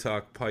we're going to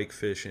talk pike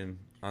fishing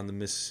on the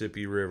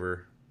Mississippi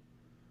River,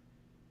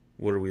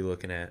 what are we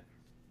looking at?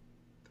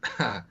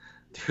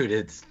 Dude,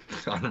 it's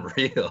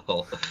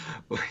unreal.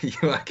 You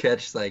want to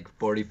catch like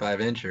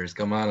 45 inchers,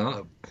 come on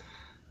up.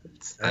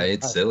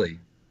 It's silly.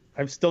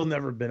 I've still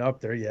never been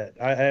up there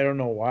yet. I don't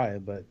know why,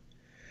 but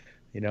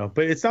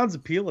but it sounds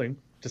appealing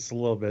just a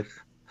little bit.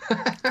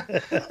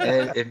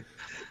 And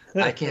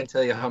I can't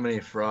tell you how many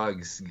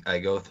frogs I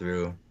go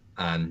through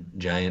on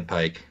giant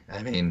pike.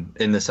 I mean,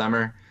 in the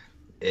summer,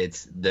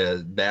 it's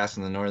the bass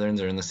and the northerns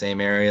are in the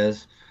same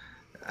areas.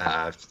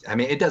 I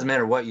mean, it doesn't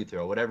matter what you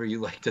throw. Whatever you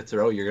like to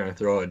throw, you're going to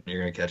throw it and you're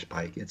going to catch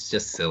pike. It's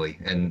just silly.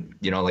 And,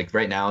 like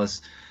right now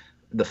is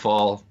the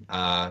fall.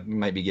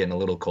 Might be getting a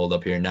little cold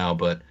up here now,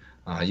 but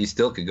you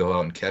still could go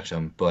out and catch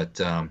them.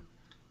 But,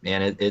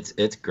 man,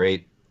 it's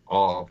great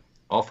all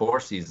 4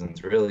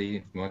 seasons, really.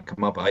 If you want to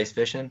come up ice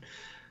fishing,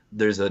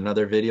 there's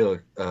another video,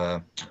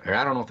 or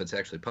I don't know if it's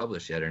actually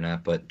published yet or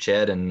not, but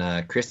Chad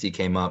and Christy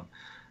came up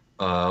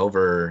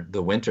over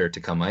the winter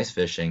to come ice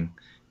fishing,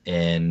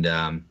 and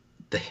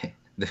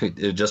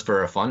they just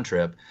for a fun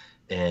trip,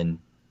 and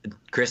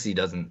Christy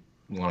doesn't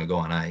want to go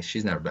on ice.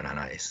 She's never been on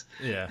ice.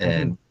 Yeah.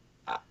 And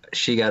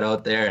she got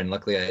out there, and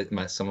luckily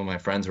some of my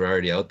friends were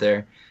already out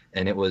there,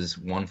 and it was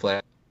one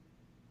flag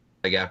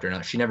after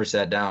another. She never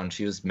sat down.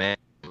 She was mad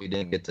we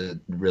didn't get to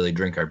really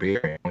drink our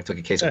beer. We took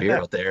a case of beer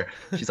out there.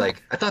 She's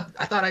like, I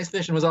thought ice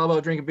fishing was all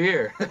about drinking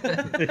beer.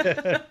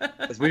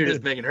 Because we were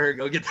just making her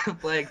go get the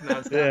flags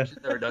nonstop. Yeah. She's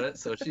never done it,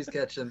 so she's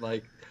catching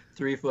like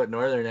 3-foot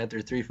northern after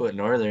 3-foot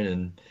northern,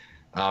 and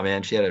oh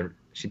man,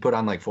 she put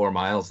on like 4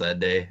 miles that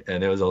day,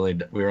 and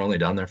we were only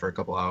down there for a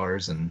couple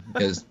hours, and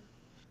it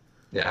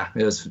Yeah,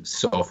 it was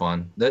so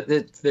fun.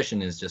 The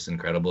fishing is just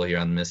incredible here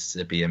on the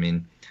Mississippi. I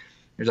mean,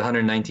 there's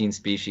 119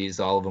 species.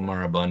 All of them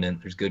are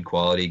abundant. There's good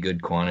quality,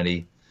 good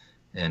quantity,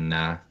 and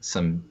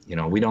some,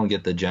 we don't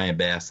get the giant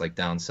bass like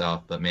down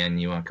south, but man,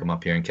 you want to come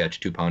up here and catch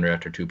 2-pounder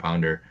after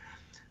 2-pounder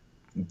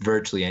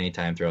virtually any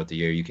time throughout the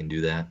year, you can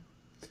do that.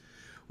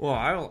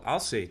 Well, I'll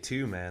say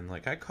too, man,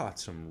 like I caught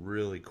some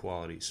really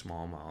quality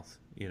smallmouth.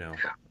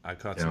 I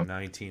caught some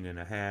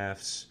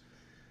 19.5s,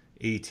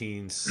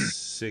 18s,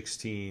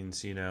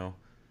 16s,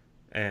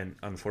 and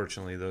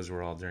unfortunately those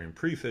were all during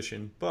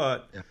pre-fishing,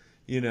 but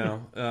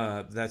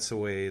that's the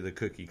way the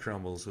cookie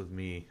crumbles with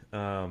me.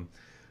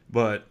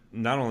 But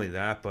not only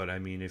that, but I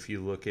mean, if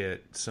you look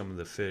at some of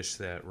the fish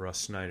that Russ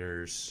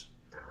Snyder's,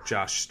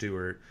 Josh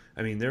Stewart,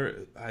 I mean,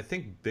 I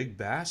think big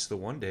bass the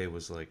one day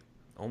was like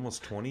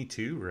almost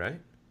 22, right?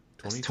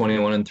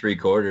 21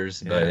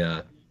 3/4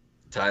 by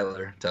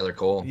Tyler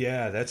Cole.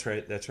 Yeah, that's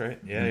right.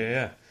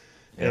 Yeah.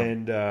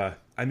 And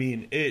I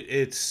mean,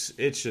 it's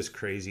just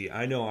crazy.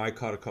 I know I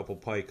caught a couple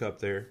pike up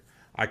there.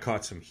 I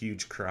caught some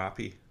huge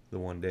crappie the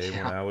one day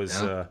when I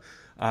was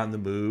on the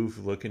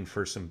move looking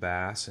for some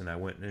bass, and I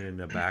went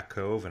in a back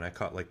cove and I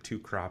caught like 2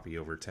 crappie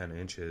over 10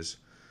 inches.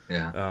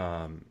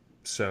 Yeah.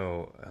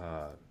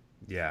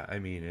 Yeah, I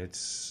mean,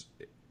 it's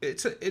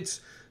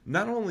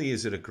not only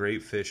is it a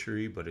great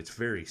fishery, but it's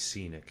very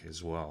scenic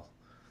as well.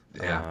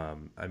 Yeah.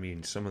 I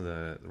mean, some of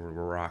the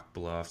rock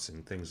bluffs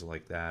and things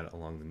like that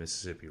along the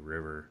Mississippi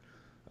River,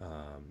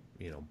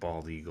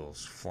 bald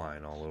eagles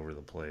flying all over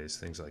the place,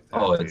 things like that.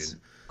 Oh, it's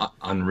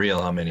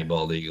unreal how many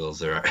bald eagles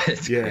there are.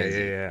 It's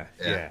crazy.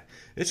 Yeah.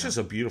 It's just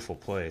a beautiful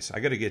place. I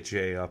got to get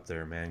Jay up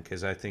there, man,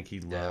 because I think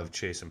he'd love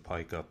chasing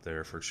pike up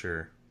there for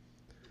sure.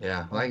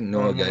 Yeah, well, I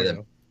know a guy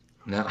that...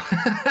 No.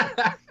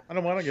 I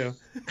don't want to go.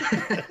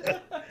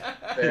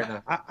 Fair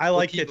enough. I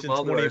like catching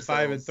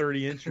 25 and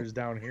 30 inches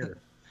down here.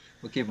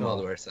 We'll keep them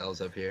all to ourselves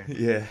up here.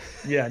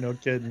 Yeah, no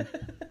kidding.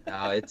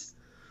 No,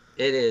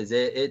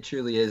 it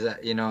truly is.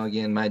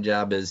 Again, my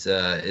job is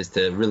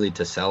to really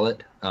to sell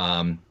it,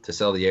 to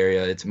sell the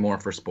area. It's more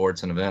for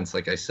sports and events,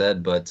 like I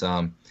said. But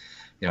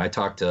I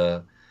talk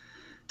to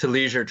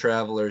leisure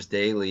travelers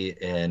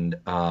daily, and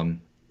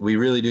we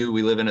really do.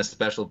 We live in a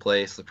special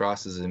place.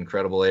 LaCrosse is an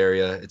incredible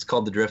area. It's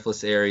called the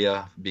Driftless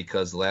area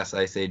because the last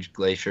ice age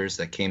glaciers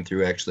that came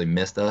through actually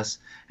missed us,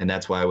 and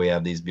that's why we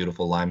have these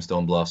beautiful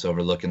limestone bluffs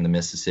overlooking the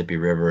Mississippi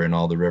River and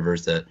all the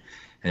rivers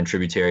and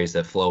tributaries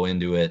that flow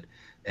into it.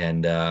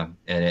 And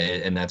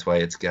that's why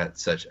it's got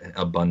such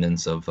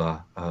abundance of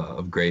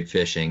great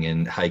fishing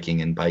and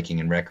hiking and biking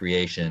and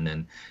recreation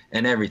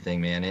and everything,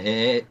 man.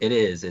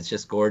 It's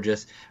just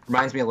gorgeous.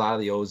 Reminds me a lot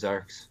of the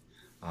Ozarks.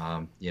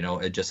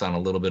 It just on a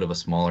little bit of a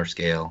smaller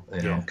scale,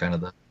 kind of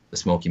the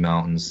Smoky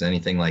Mountains,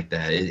 anything like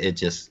that.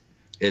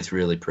 It's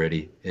really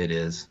pretty. It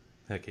is.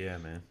 Heck yeah,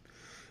 man.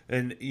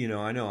 And,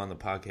 I know on the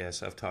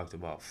podcast I've talked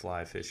about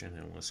fly fishing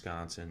in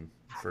Wisconsin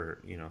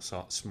for,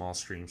 small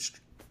stream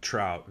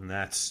trout, and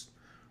that's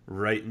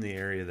right in the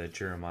area that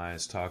Jeremiah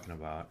is talking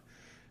about.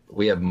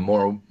 We have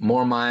more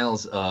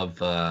miles of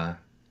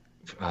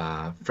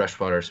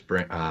freshwater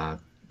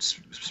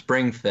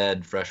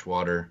spring-fed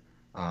freshwater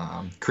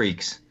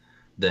creeks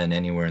than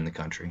anywhere in the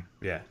country.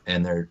 Yeah.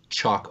 And they're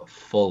chock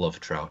full of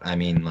trout. I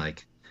mean,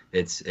 like,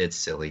 it's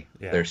silly.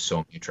 Yeah. There's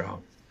so many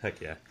trout. Heck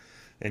yeah.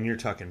 And you're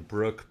talking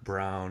brook,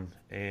 brown,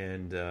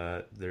 and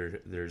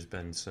there's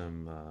been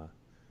some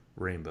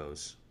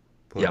rainbows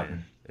put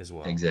in as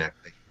well.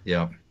 Exactly.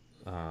 Yeah.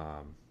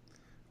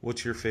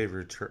 What's your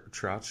favorite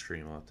trout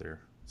stream out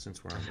there,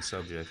 since we're on the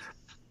subject?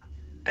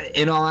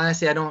 In all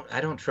honesty, I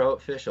don't trout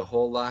fish a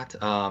whole lot.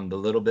 The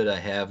little bit I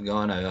have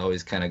gone, I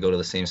always kind of go to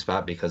the same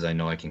spot because I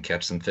know I can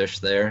catch some fish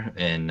there,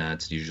 and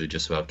it's usually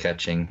just about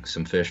catching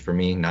some fish for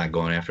me, not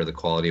going after the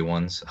quality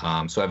ones.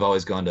 So I've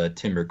always gone to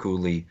Timber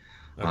Coulee,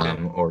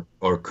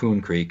 or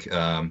Coon Creek.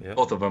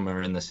 Both of them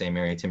are in the same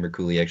area. Timber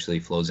Coulee actually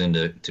flows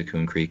into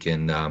Coon Creek,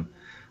 and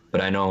but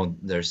I know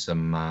there's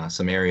some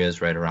areas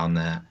right around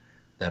that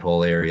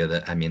whole area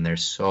that, I mean,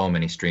 there's so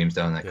many streams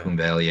down that Coon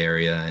Valley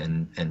area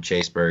and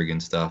Chaseburg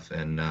and stuff,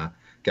 and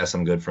got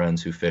some good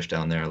friends who fish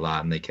down there a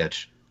lot, and they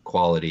catch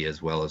quality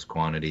as well as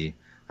quantity.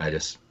 I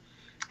just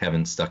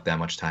haven't stuck that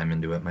much time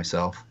into it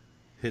myself.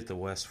 Hit the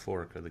West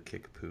Fork of the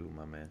Kickapoo,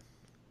 my man.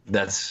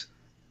 That's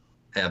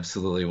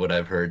absolutely what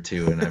I've heard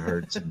too, and I've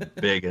heard some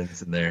big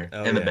ones in there.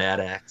 The Bad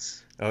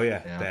Axe. Oh yeah,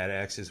 Bad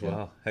Axe as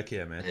well. Heck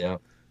yeah, man. Yeah.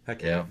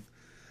 Heck yeah.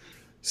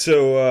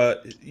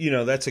 So,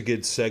 that's a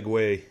good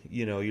segue.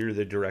 You're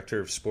the director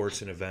of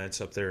sports and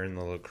events up there in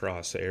the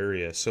LaCrosse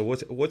area. So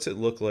what's it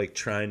look like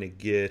trying to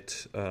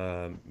get,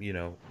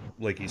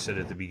 like you said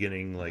at the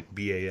beginning, like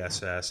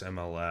BASS,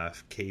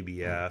 MLF,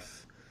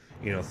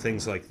 KBF,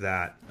 things like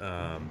that,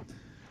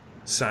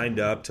 signed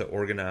up to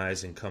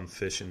organize and come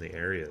fish in the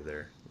area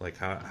there? Like,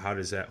 how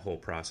does that whole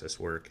process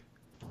work?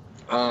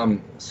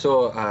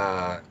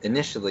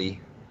 Initially,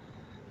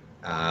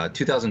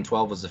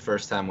 2012 was the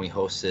first time we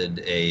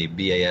hosted a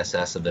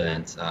BASS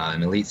event,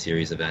 an Elite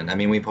Series event. I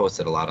mean, we've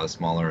hosted a lot of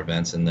smaller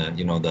events in the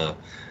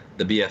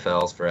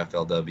BFLs for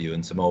FLW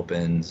and some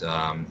Opens,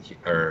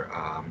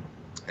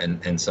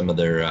 and some of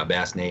their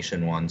Bass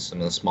Nation ones, some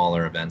of the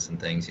smaller events and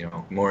things,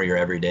 more your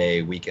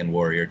everyday weekend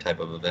warrior type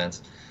of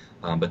events.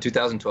 But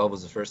 2012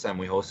 was the first time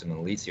we hosted an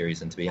Elite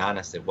Series, and to be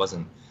honest, it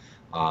wasn't.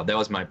 That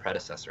was my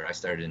predecessor. I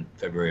started in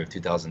February of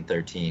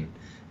 2013,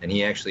 and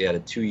he actually had a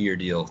 2-year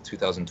deal,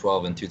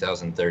 2012 and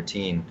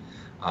 2013.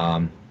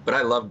 But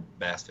I loved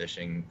bass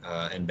fishing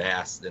and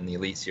bass in the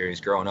Elite Series.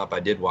 Growing up, I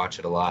did watch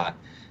it a lot,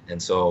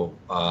 and so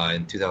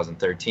in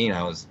 2013,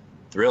 I was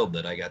thrilled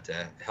that I got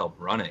to help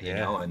run it,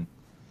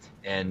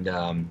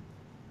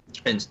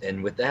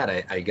 and with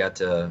that, I got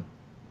to,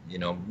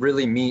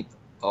 really meet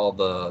all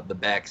the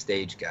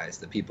backstage guys,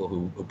 the people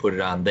who put it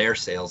on, their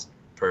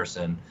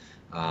salesperson,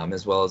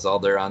 as well as all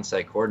their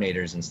on-site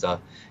coordinators and stuff,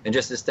 and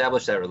just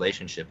establish that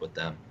relationship with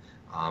them.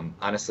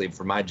 Honestly,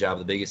 for my job,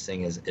 the biggest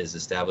thing is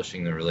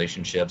establishing the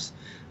relationships,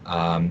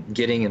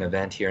 getting an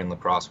event here in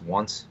LaCrosse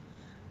once,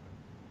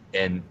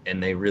 and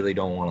they really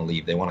don't want to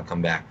leave. They want to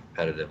come back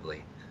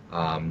competitively.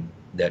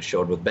 That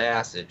showed with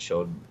bass. It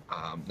showed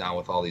now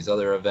with all these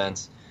other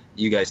events.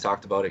 You guys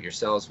talked about it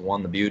yourselves.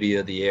 One, the beauty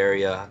of the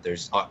area.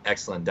 There's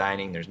excellent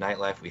dining. There's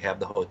nightlife. We have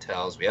the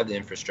hotels. We have the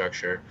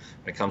infrastructure.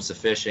 When it comes to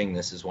fishing,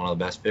 this is one of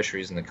the best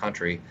fisheries in the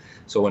country.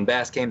 So when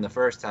bass came the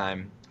first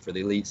time for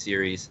the Elite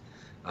Series,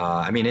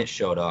 it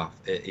showed off.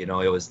 It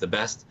was the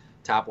best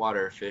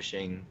topwater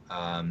fishing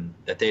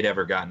that they'd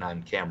ever gotten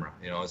on camera.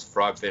 It was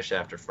frogfish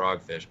after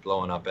frogfish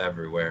blowing up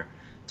everywhere.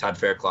 Todd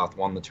Faircloth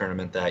won the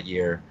tournament that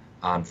year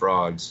on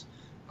frogs.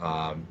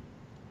 So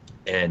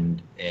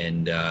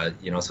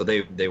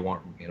they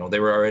weren't, they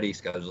were already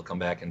scheduled to come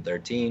back in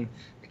 13.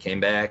 They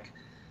came back,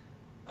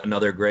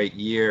 another great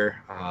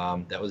year.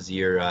 That was the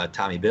year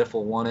Tommy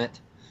Biffle won it.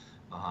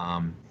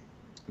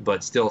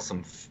 But still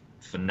some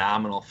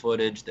phenomenal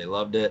footage. They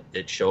loved it.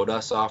 It showed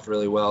us off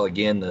really well.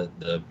 Again,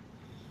 the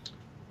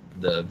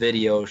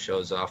video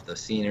shows off the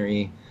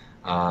scenery.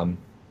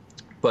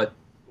 But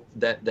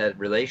that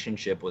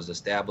relationship was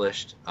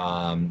established.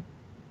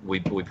 We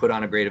put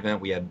on a great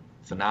event. We had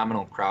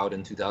phenomenal crowd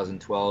in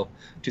 2012.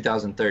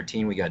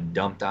 2013, we got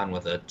dumped on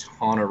with a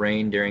ton of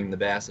rain during the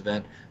bass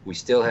event. We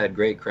still had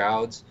great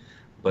crowds,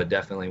 but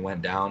definitely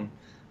went down.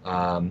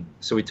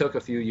 So we took a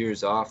few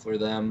years off for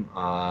them,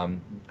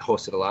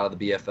 hosted a lot of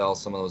the BFL,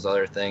 some of those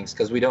other things,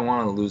 because we don't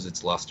want to lose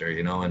its luster,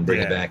 and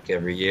bring it back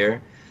every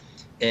year.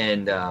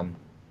 And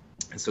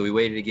so we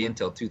waited again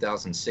until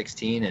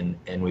 2016,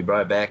 and we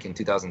brought it back in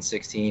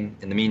 2016.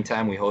 In the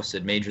meantime, we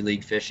hosted Major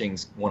League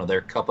Fishing's one of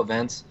their cup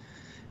events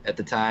at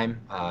the time.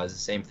 It was the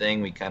same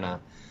thing. We kind of,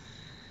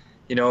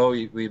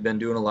 we've been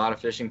doing a lot of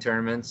fishing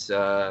tournaments.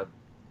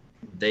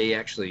 They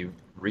actually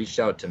reached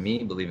out to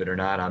me, believe it or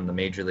not, on the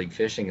Major League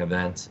Fishing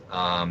event,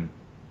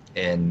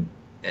 and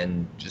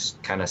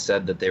just kind of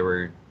said that they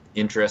were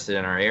interested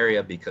in our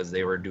area because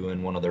they were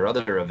doing one of their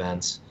other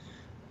events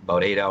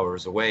about 8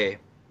 hours away,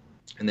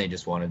 and they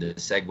just wanted to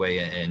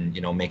segue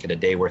and make it a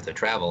day worth of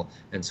travel.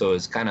 And so it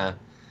was kind of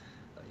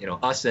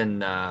us in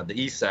the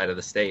east side of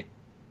the state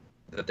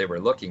that they were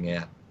looking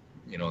at,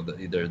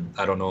 either,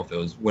 I don't know if it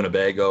was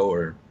Winnebago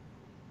or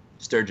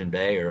Sturgeon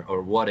Bay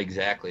or what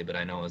exactly, but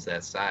I know it was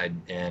that side.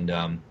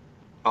 And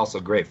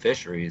also great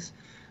fisheries.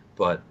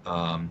 But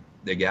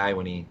the guy,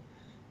 when he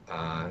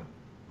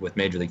with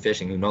Major League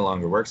Fishing, who no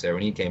longer works there,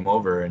 when he came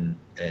over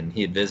and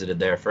he had visited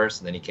there first,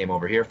 and then he came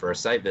over here for a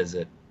site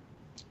visit,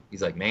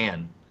 he's like,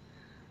 man,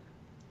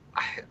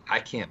 I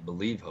can't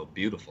believe how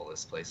beautiful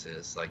this place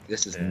is. Like,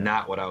 this is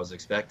not what I was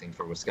expecting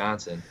for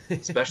Wisconsin,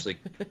 especially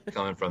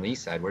coming from the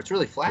east side where it's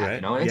really flat,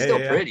 right. And it's still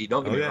pretty,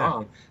 don't get me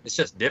wrong. It's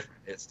just different.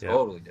 It's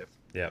totally different.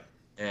 Yeah.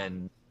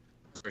 And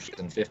first in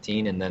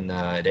 2015, and then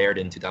it aired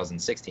in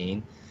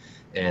 2016,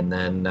 and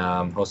then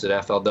hosted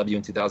FLW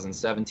in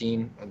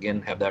 2017.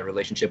 Again, have that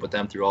relationship with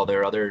them through all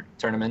their other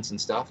tournaments and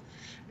stuff.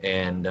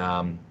 And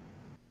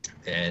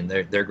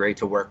they're great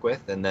to work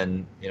with. And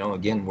then,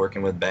 again,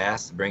 working with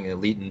Bass to bring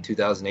Elite in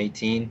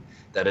 2018,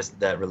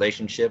 that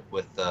relationship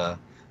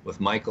with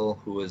Michael,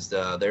 who was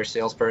their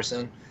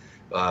salesperson,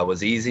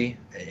 was easy,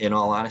 in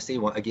all honesty.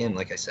 Again,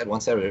 like I said,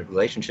 once that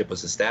relationship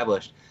was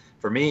established,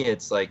 for me,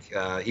 it's like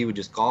he would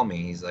just call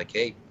me. He's like,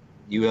 hey,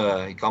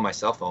 he called my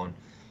cell phone.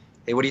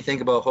 Hey, what do you think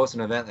about hosting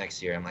an event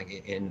next year? I'm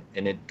like, and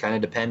it kind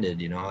of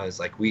depended, It was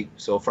like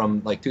so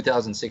from like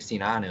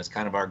 2016 on, it was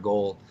kind of our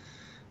goal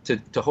to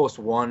host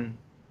one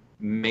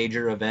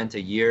major event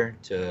a year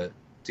to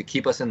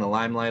keep us in the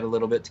limelight a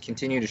little bit, to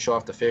continue to show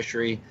off the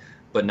fishery,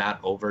 but not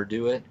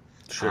overdo it.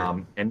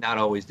 Sure. And not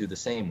always do the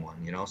same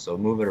one, so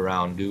move it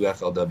around, do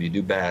FLW,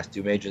 do Bass,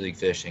 do Major League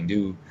Fishing,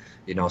 do,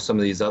 some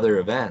of these other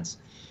events.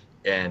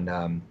 And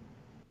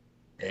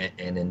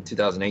in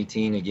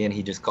 2018, again,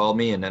 he just called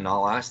me, and in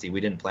all honesty, we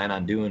didn't plan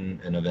on doing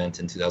an event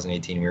in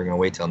 2018. We were going to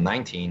wait till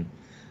 19.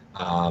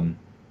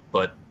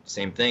 But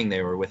same thing,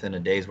 they were within a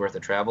day's worth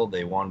of travel.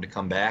 They wanted to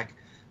come back.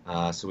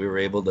 So we were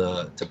able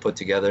to put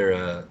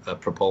together a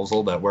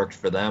proposal that worked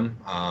for them,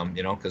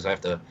 because I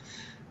have to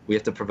we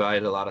have to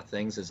provide a lot of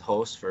things as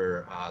hosts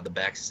for the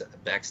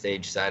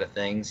backstage side of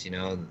things,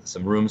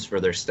 some rooms for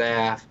their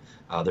staff.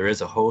 There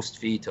is a host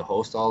fee to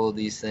host all of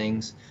these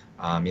things.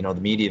 The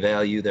media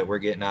value that we're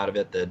getting out of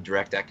it, the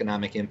direct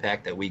economic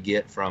impact that we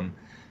get from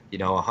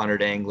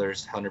 100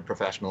 anglers, 100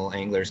 professional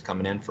anglers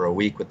coming in for a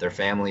week with their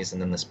families,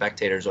 and then the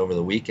spectators over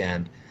the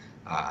weekend.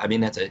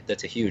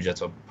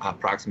 That's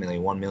approximately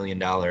 $1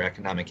 million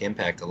economic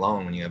impact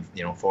alone when you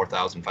have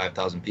 4,000,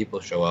 5,000 people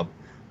show up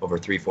over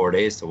 3-4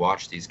 days to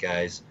watch these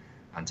guys,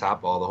 on top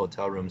of all the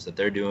hotel rooms that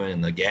they're doing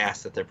and the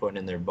gas that they're putting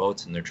in their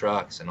boats and their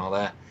trucks and all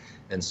that.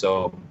 And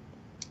so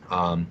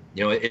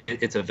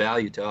it's a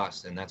value to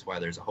us, and that's why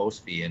there's a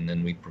host fee, and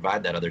then we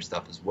provide that other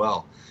stuff as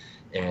well.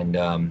 And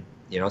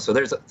so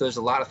there's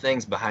a lot of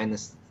things behind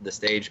the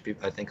stage.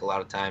 I think a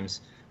lot of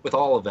times with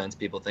all events,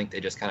 people think they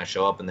just kind of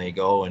show up and they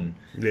go and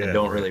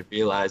don't really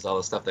realize all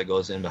the stuff that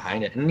goes in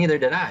behind it. And neither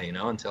did I,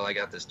 until I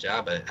got this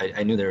job.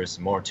 I knew there was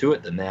more to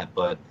it than that,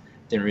 but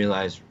didn't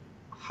realize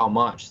how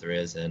much there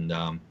is. And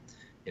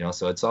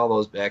so it's all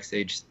those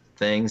backstage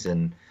things,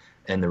 and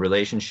the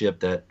relationship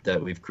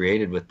that we've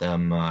created with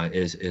them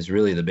is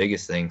really the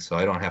biggest thing. So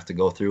I don't have to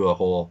go through a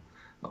whole,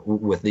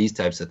 with these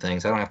types of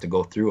things, I don't have to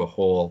go through a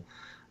whole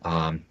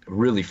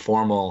really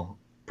formal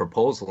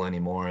proposal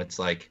anymore. It's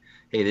like,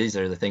 hey, these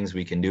are the things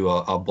we can do.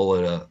 I'll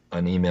bullet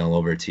an email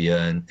over to you,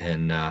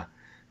 and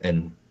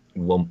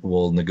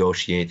we'll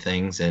negotiate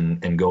things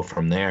and go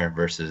from there,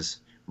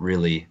 versus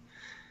really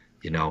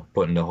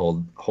putting the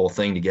whole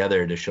thing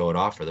together to show it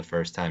off for the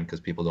first time,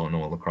 because people don't know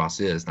what lacrosse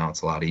is. Now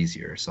it's a lot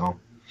easier. So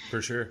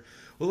for sure.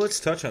 Well, let's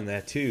touch on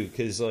that too,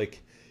 because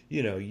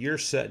you're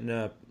setting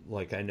up,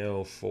 I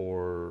know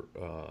for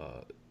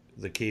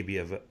the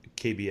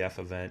KBF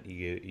event,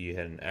 you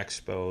had an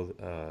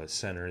expo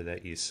center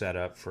that you set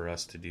up for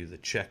us to do the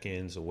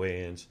check-ins, the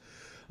weigh-ins.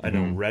 I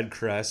know Red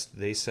Crest,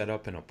 they set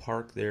up in a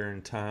park there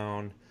in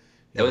town.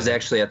 It was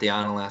actually at the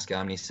Onalaska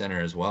Omni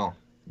Center as well.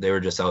 They were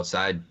just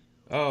outside.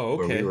 Oh,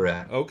 okay. Where we were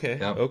at. Okay,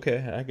 yep. Okay,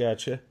 I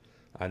gotcha.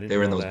 They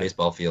were in those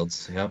baseball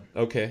fields. Yep.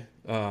 Okay.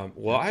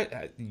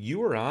 You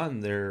were on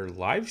their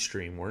live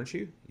stream, weren't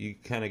you? You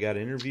kind of got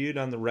interviewed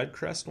on the Red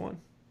Crest one.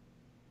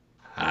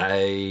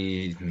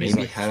 I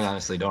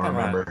honestly don't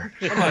remember.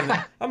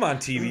 I'm on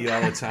TV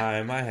all the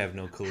time. I have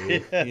no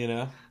clue.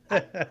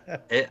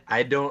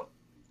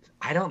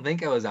 I don't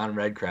think I was on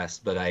Red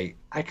Crest, but I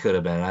could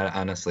have been.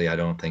 Honestly, I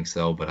don't think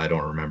so, but I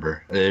don't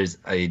remember.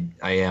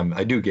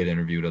 I do get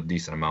interviewed a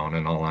decent amount,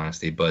 in all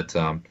honesty, but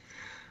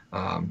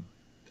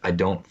I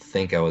don't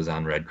think I was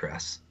on Red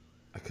Crest.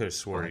 I could have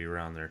swore you were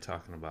on there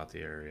talking about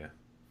the area.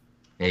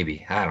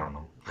 Maybe, I don't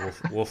know.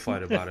 We'll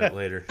fight about it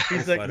later.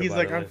 He's like,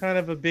 I'm kind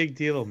of a big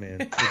deal,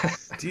 man.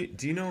 Do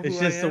you know who it's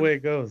just I am? the way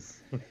it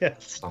goes. Yeah.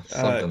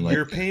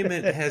 Your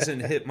payment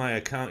hasn't hit my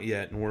account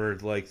yet, and we're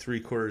like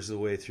 3/4 of the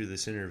way through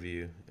this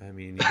interview. I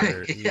mean,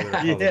 you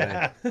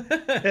better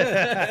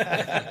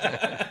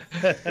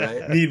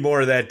Right? Need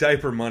more of that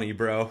diaper money,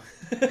 bro.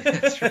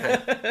 That's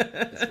right.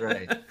 That's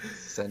right.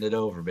 Send it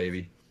over,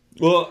 baby.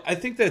 Well, I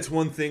think that's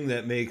one thing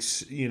that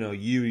makes you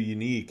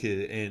unique,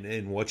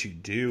 and what you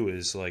do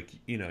is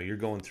you're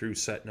going through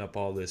setting up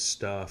all this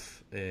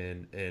stuff,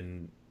 and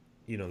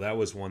that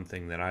was one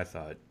thing that I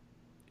thought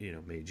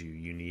made you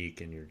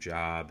unique in your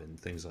job and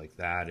things like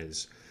that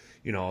is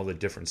all the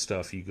different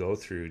stuff you go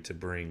through to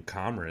bring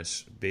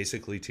commerce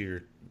basically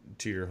to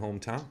your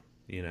hometown,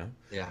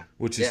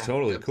 which is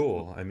totally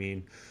cool. I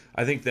mean,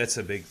 I think that's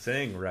a big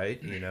thing, right?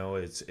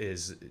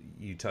 It's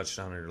you touched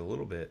on it a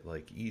little bit.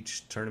 Like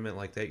each tournament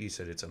like that, you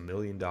said it's $1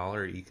 million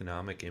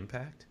economic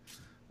impact.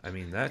 I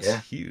mean, that's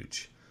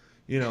huge.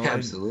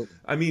 Absolutely.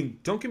 I mean,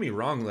 don't get me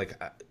wrong.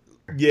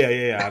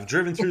 I've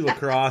driven through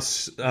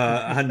LaCrosse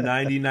on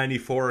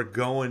 90-94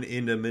 going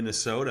into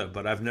Minnesota,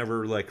 but I've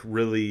never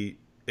really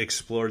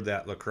explored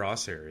that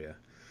LaCrosse area.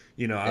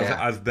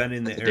 I've been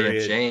in the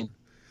area.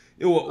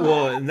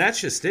 Well, and that's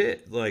just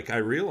it. I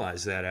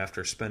realized that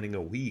after spending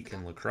a week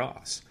in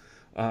LaCrosse.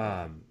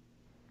 I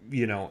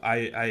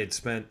had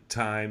spent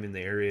time in the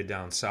area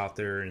down south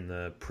there in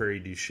the Prairie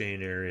du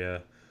Chien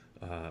area.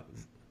 I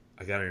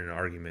got in an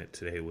argument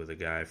today with a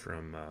guy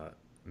from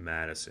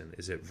Madison.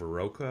 Is it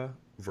Viroqua?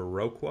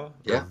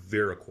 Yeah. Or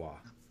Viroqua?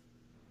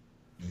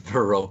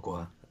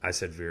 Viroqua. I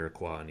said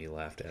Viroqua, and he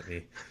laughed at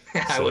me.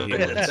 I would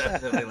have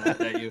definitely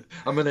laughed at you.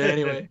 I'm going to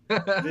anyway.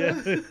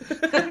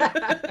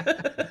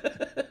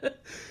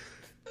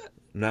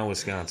 Not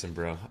Wisconsin,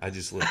 bro. I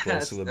just live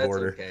close to the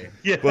border. Okay.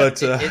 Yeah.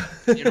 But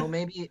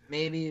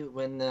maybe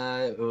when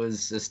it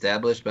was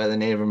established by the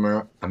Native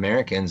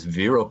Americans,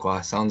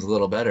 Viroqua sounds a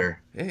little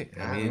better. Hey,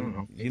 I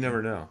mean, you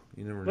never know.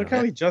 Look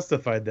how he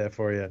justified that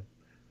for you.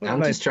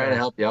 I'm just trying to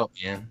help you out,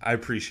 man. I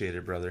appreciate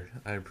it, brother.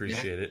 I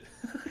appreciate it.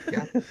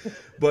 Yeah.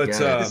 But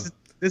this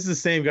is the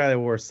same guy that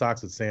wore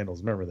socks with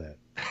sandals. Remember that?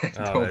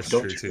 Oh, that's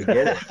true too.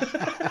 Forget it.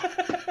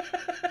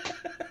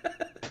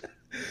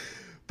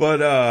 But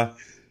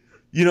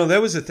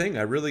that was the thing.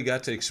 I really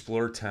got to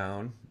explore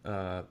town.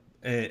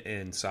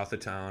 and south of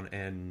town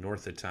and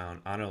north of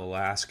town.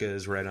 Alaska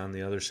is right on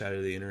the other side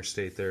of the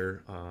interstate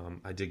there.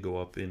 I did go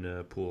up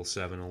into Pool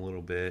 7 a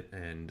little bit,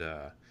 and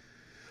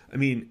I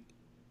mean,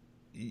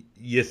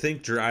 you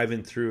think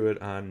driving through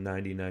it on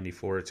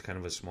 90-94, it's kind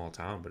of a small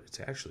town, but it's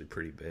actually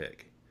pretty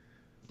big.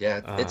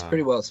 Yeah, it's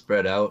pretty well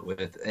spread out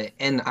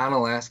and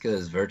Alaska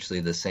is virtually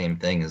the same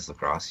thing as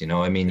LaCrosse.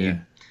 I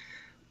mean,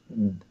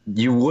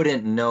 you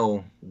wouldn't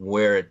know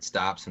where it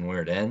stops and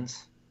where it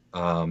ends,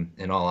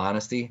 in all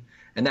honesty.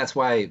 And that's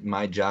why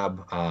my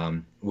job,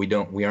 we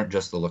aren't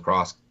just the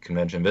LaCrosse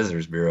Convention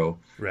Visitors Bureau.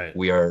 Right.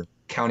 We are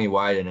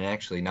countywide, and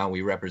actually now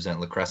we represent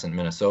La Crescent,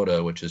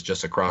 Minnesota, which is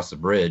just across the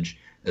bridge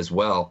as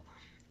well.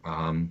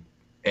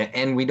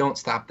 And we don't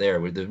stop there.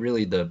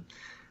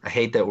 I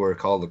hate that we're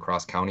called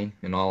LaCrosse County,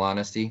 in all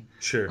honesty.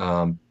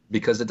 Sure.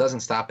 Because it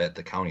doesn't stop at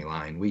the county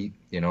line.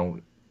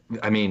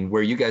 I mean,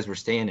 where you guys were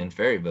staying in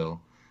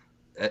Ferryville,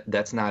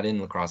 that's not in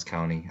LaCrosse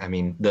County. I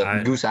mean,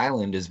 Goose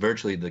Island is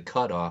virtually the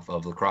cutoff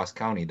of LaCrosse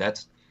County.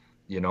 That's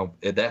Vernon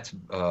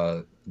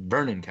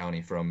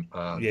County from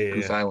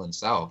Goose Island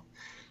south.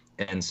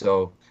 And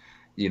so,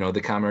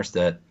 the commerce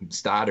that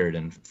Stoddard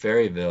and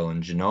Ferryville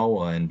and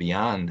Genoa and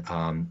beyond,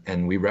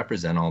 and we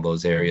represent all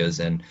those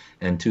areas and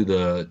to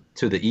the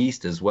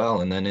east as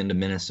well, and then into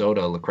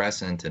Minnesota, La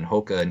Crescent and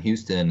Hoka and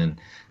Houston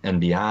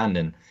and beyond.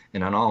 And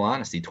in all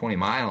honesty, 20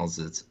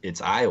 miles,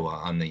 it's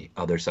Iowa on the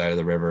other side of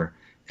the river.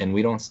 And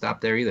we don't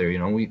stop there either.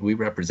 We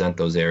represent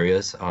those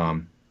areas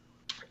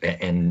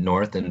and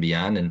north and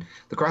beyond. And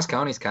La Crosse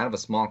County is kind of a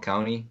small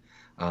county.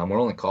 We're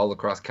only called La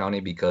Crosse County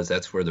because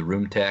that's where the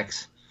room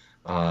tax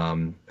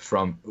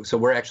so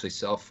we're actually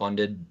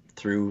self-funded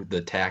through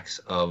the tax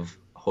of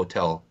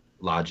hotel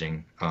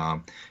lodging.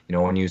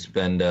 When you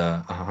spend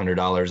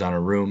 $100 on a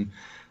room,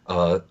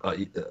 a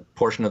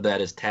portion of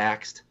that is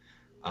taxed.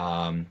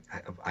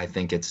 I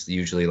think it's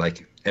usually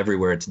like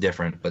everywhere it's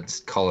different,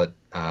 but call it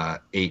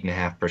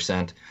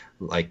 8.5%.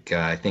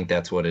 I think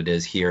that's what it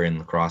is here in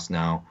LaCrosse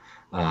now.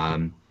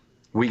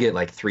 We get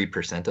like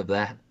 3% of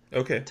that.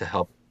 Okay. To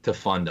help to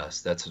fund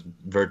us. That's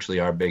virtually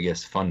our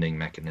biggest funding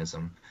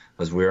mechanism,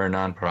 because we're a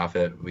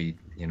nonprofit.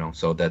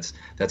 So that's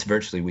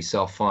virtually, we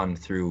self-fund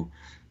through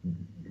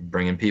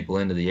bringing people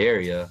into the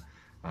area.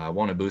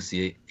 Want to boost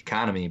the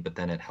economy, but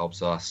then it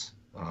helps us.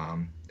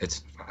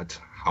 It's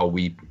how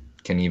we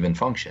can even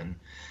function.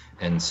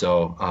 And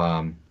so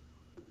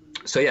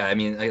yeah, I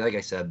mean, like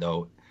I said,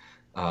 though,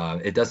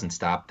 it doesn't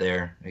stop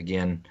there.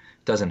 Again,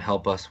 it doesn't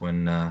help us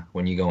when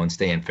you go and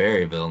stay in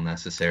Ferryville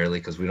necessarily,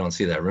 because we don't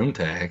see that room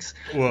tax.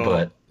 Well,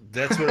 but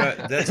that's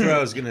what I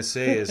was gonna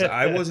say is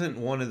I wasn't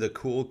one of the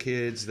cool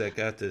kids that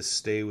got to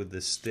stay with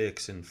the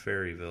sticks in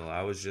Ferryville.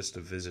 I was just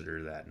a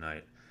visitor that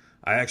night.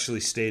 I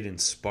actually stayed in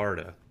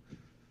Sparta.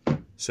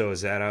 So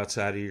is that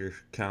outside of your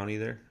county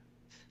there?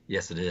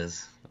 Yes, it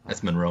is.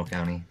 That's Monroe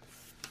County.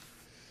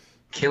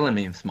 Killing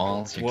me,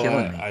 Smalls. You're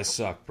killing me. I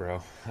suck,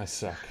 bro. I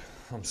suck.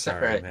 I'm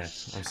sorry, right, man.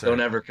 I'm sorry. Don't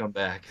ever come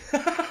back.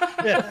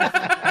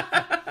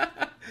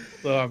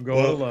 So I'm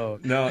going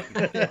alone. No.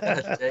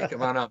 Jay,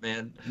 come on up,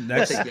 man.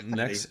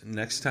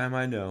 Next time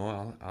I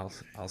know,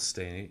 I'll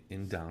stay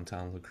in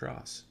downtown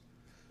LaCrosse.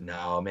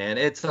 No, man,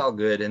 it's all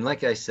good. And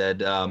like I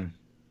said,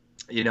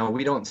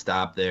 we don't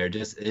stop there.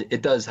 Just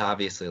it does,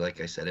 obviously, like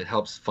I said, it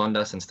helps fund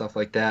us and stuff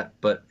like that,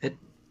 but it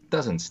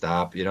doesn't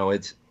stop.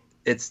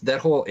 It's that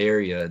whole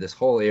area, this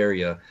whole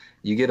area.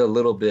 You get a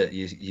little bit.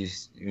 You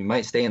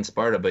might stay in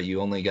Sparta, but you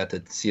only got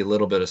to see a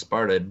little bit of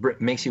Sparta. It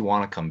makes you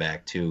want to come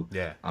back too.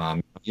 Yeah.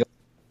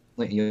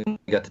 You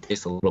got to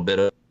taste a little bit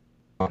of,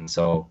 and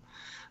so,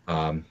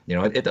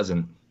 it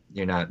doesn't.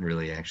 You're not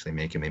really actually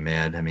making me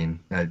mad. I mean,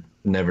 I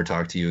never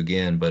talk to you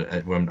again, but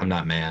I'm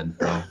not mad.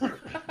 So.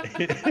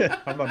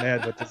 I'm not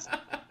mad, but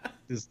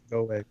just go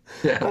away.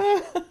 Yeah.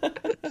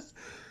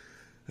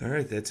 All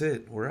right, that's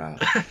it. We're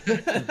out.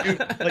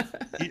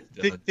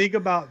 Dude, think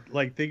about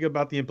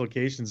the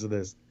implications of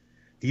this.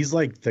 He's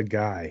like the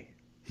guy.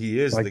 He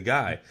is the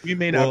guy. We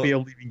may not be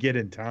able to even get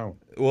in town.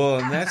 Well,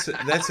 and that's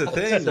the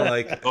thing.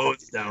 Like, oh,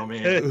 it's down,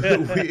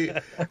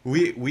 man.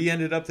 we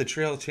ended up the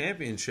trail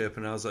championship,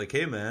 and I was like,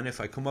 hey, man, if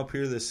I come up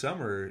here this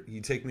summer, you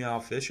take me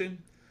out fishing?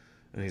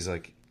 And he's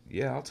like,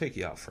 yeah, I'll take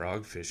you out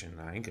frog fishing.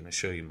 I ain't going to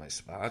show you my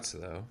spots,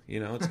 though.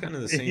 It's kind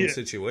of the same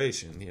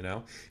situation,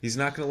 He's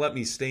not going to let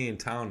me stay in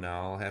town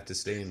now. I'll have to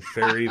stay in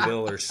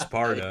Ferryville or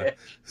Sparta.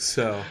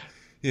 So,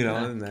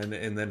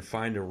 and then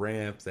find a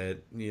ramp that,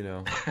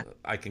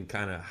 I can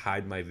kind of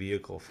hide my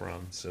vehicle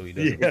from so he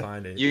doesn't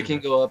find it. You can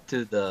go up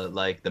to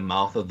the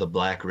mouth of the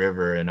Black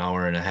River an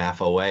hour and a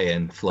half away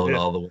and float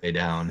all the way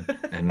down.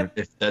 And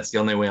if that's the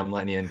only way I'm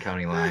letting you in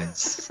county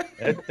lines.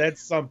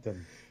 That's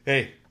something.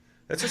 Hey.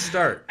 That's a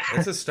start.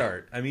 That's a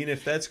start. I mean,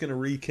 if that's going to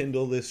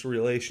rekindle this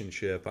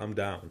relationship, I'm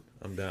down.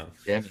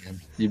 Yeah,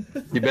 man. You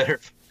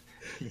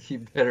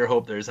better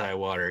hope there's high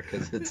water,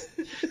 because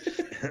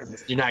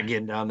you're not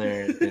getting down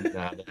there in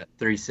that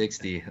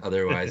 360.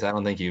 Otherwise, I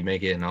don't think you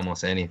make it in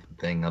almost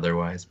anything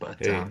otherwise. But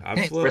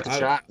it's worth a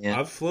shot, man.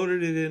 I've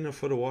floated it in a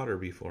foot of water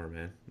before,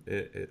 man.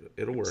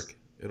 It'll work.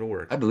 It'll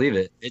work. I believe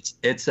it. It's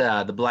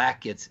the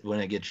black. It's when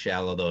it gets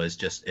shallow though.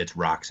 It's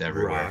rocks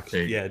everywhere. Rock.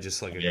 Yeah,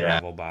 just like a Yeah.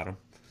 gravel bottom.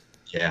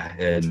 Yeah,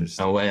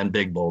 and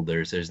big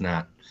boulders. There's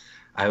not.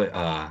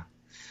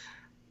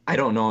 I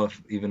don't know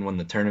if even when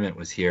the tournament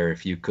was here,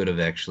 if you could have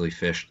actually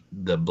fished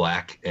the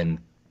black, and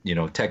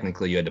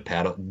technically you had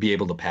to be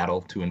able to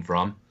paddle to and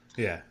from.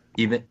 Yeah.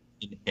 Even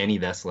in any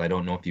vessel, I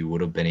don't know if you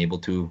would have been able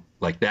to,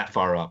 like, that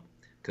far up,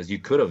 because you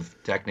could have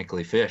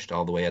technically fished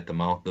all the way at the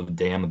mouth of the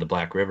dam of the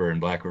Black River in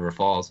Black River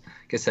Falls.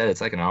 Like I said, it's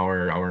like an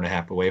hour and a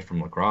half away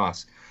from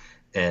LaCrosse,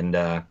 and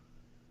at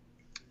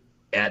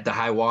the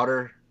high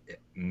water,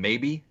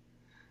 maybe.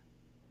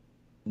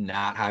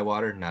 Not high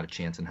water, not a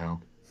chance in hell.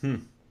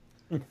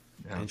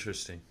 Yeah.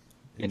 Interesting.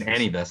 In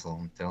any vessel,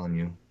 I'm telling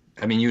you.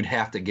 I mean, you'd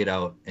have to get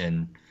out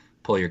and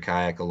pull your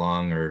kayak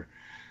along or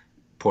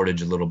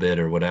portage a little bit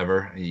or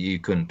whatever. You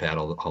couldn't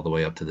paddle all the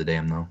way up to the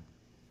dam, though.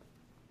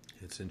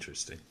 It's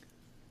interesting.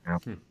 Yeah.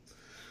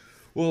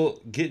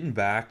 Well, getting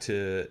back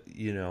to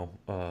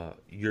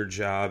your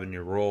job and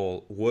your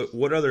role,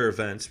 what other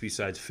events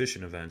besides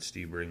fishing events do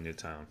you bring to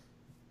town?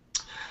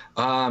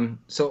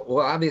 So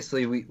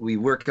obviously we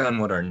work on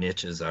what our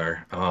niches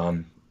are.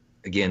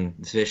 Again,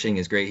 fishing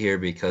is great here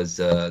because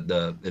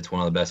it's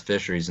one of the best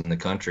fisheries in the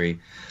country.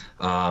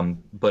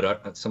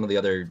 But some of the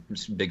other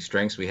big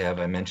strengths we have,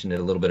 I mentioned it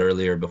a little bit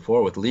earlier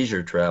before, with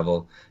leisure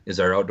travel, is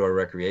our outdoor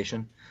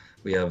recreation.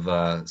 We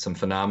have some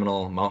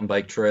phenomenal mountain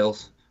bike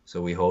trails. So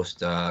we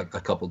host a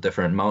couple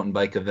different mountain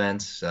bike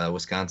events,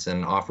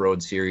 Wisconsin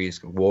Off-Road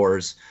Series,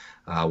 Wars,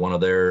 one of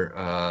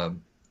their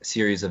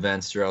series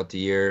events throughout the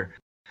year.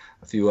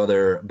 A few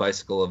other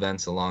bicycle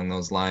events along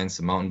those lines,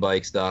 some mountain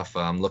bike stuff.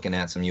 I'm looking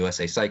at some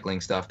USA Cycling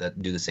stuff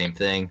that do the same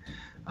thing,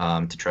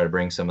 to try to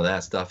bring some of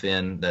that stuff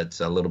in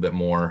that's a little bit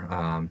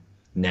more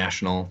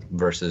national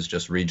versus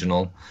just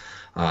regional.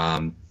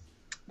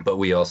 But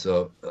we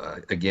also,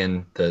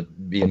 again,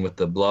 being with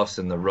the bluffs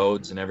and the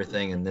roads and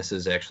everything, and this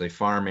is actually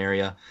farm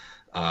area.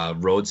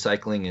 Road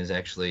cycling is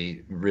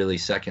actually really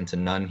second to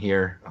none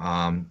here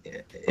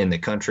in the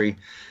country,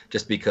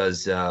 just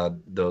because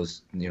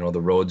those,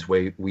 the roads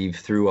weave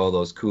through all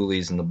those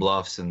coulees and the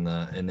bluffs and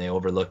they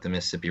overlook the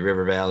Mississippi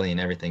River Valley and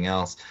everything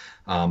else.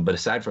 But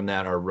aside from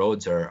that, our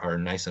roads are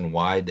nice and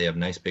wide. They have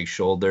nice big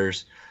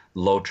shoulders,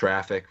 low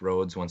traffic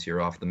roads once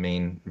you're off the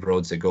main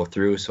roads that go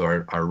through. So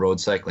our road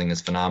cycling is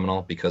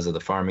phenomenal because of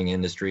the farming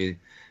industry.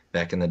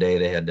 Back in the day,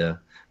 they had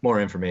more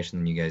information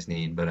than you guys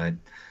need, but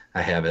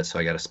I have it, so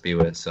I got to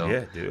spew it. So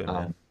yeah, do it,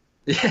 man.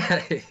 Yeah,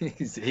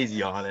 he's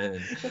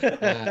yawning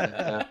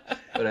and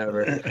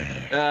whatever.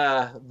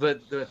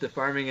 But the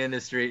farming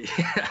industry,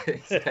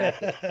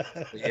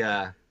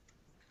 yeah,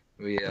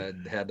 we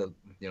had to,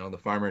 the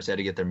farmers had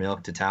to get their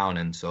milk to town,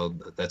 and so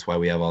that's why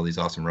we have all these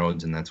awesome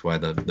roads, and that's why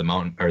the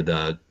mountain or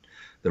the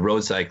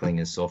road cycling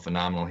is so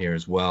phenomenal here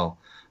as well.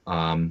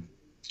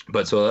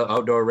 But so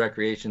outdoor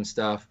recreation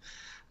stuff.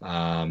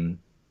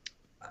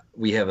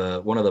 We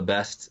have one of the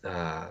best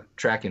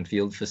track and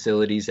field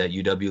facilities at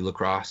UW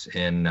LaCrosse,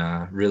 and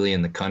really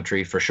in the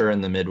country, for sure in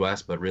the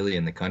Midwest, but really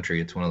in the country,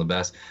 it's one of the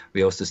best.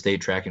 We host the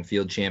state track and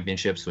field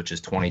championships, which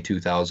is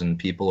 22,000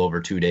 people over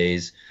 2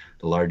 days.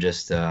 The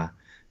largest, it's a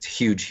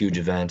huge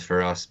event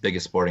for us,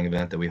 biggest sporting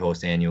event that we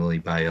host annually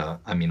by, a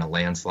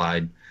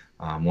landslide.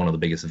 One of the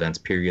biggest events,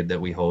 period,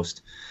 that we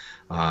host.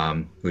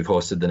 We've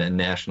hosted the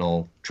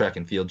National Track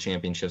and Field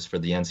Championships for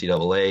the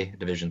NCAA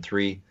Division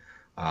III.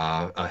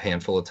 A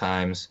handful of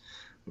times,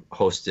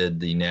 hosted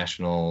the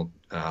National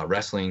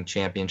Wrestling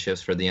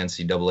Championships for the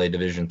NCAA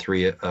Division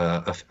III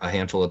a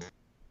handful of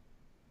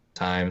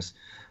times.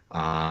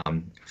 A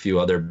few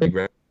other big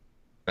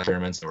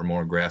tournaments that were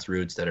more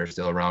grassroots that are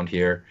still around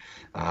here.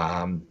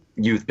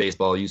 Youth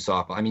baseball, youth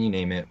softball, you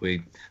name it.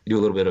 We do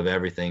a little bit of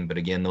everything, but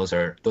again, those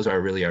are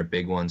really our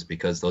big ones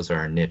because those are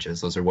our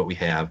niches. Those are what we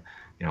have.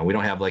 We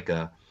don't have like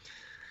a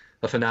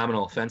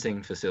phenomenal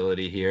fencing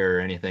facility here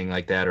or anything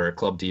like that, or a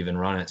club to even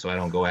run it. So I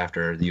don't go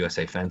after the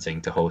USA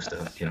Fencing to host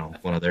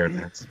one of their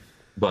events,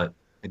 but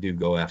I do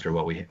go after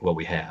what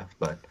we have.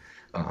 But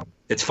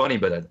it's funny,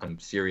 but I'm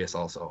serious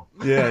also.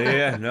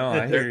 Yeah. No,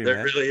 I hear you, there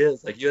man. really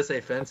is. Like,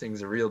 USA Fencing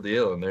is a real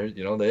deal, and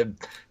they have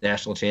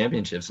national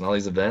championships and all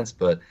these events.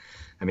 But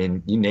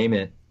you name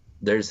it,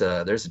 there's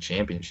a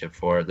championship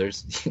for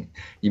it.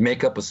 You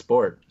make up a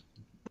sport,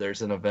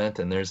 there's an event,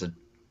 and there's a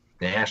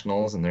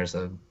nationals, and there's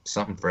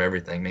something for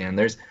everything, man.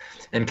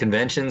 And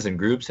conventions and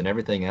groups and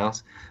everything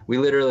else. We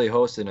literally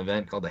host an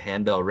event called the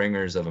Handbell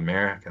Ringers of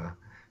America,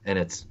 and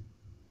it's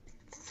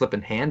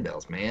flipping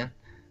handbells, man.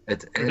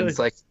 It's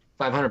like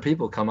 500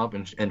 people come up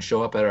and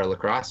show up at our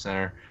lacrosse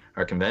center,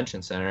 our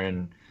convention center,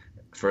 and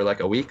for like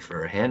a week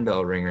for a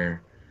handbell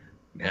ringer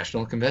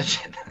national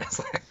convention. It's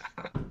like,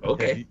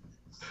 okay.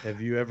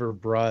 Have you ever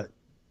brought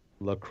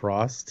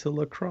lacrosse to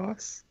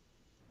LaCrosse?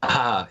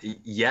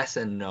 Yes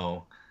and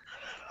no.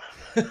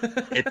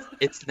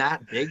 It's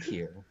not big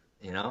here,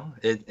 in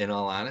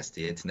all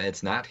honesty, it's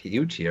not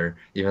huge here,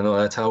 even though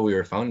that's how we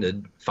were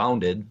founded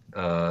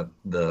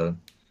the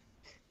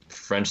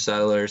French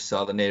settlers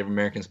saw the Native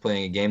Americans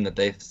playing a game that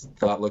they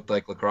thought looked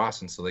like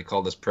lacrosse, and so they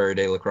called us Prairie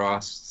Day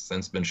Lacrosse.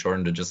 Since been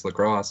shortened to just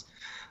lacrosse.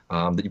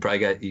 But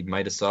you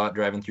might have saw it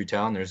driving through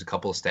town. There's a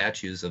couple of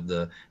statues of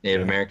the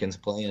Native Americans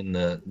playing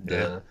the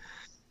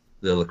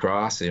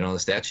lacrosse, the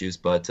statues.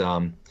 But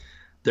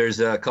there's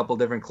a couple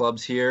different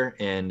clubs here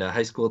and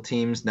high school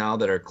teams now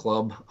that are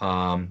club.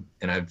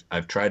 And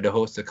I've tried to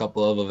host a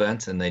couple of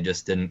events, and they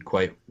just didn't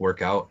quite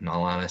work out, in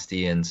all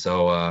honesty. And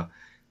so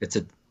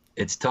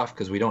it's tough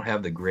because we don't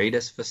have the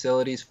greatest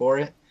facilities for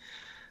it.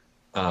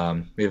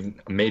 We have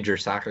a major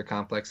soccer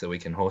complex that we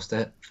can host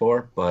it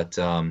for, but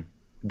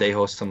they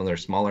host some of their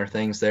smaller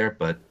things there.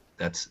 But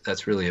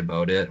that's really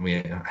about it.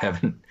 We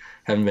haven't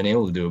been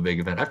able to do a big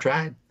event. I've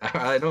tried.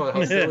 I know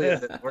how silly it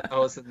is that we're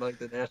hosting like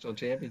the national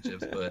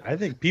championships, but I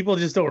think people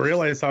just don't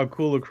realize how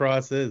cool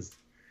lacrosse is.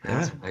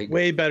 It's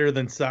way better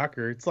than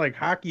soccer. It's like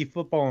hockey,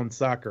 football, and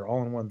soccer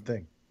all in one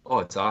thing. Oh,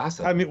 it's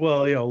awesome. I mean,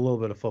 well, a little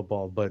bit of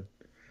football, but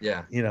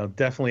yeah,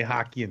 definitely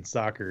hockey and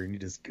soccer, and you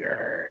just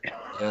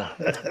yeah.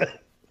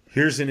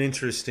 Here's an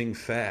interesting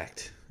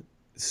fact.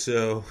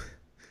 So,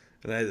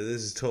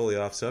 this is totally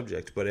off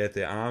subject, but at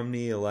the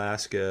Omni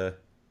Alaska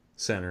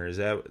Center, is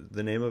that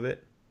the name of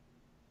it?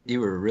 You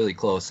were really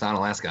close.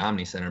 Onalaska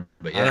Omni Center,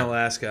 but yeah.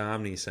 Onalaska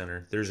Omni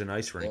Center. There's an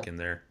ice rink in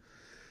there.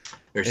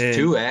 There's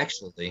two,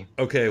 actually.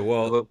 Okay,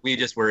 well, we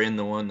just were in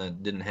the one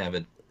that didn't have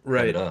it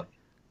right up.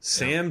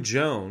 Sam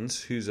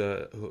Jones, who's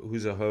a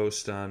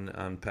host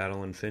on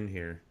Paddle and Fin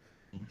here,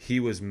 he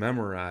was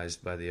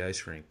memorized by the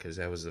ice rink because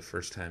that was the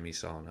first time he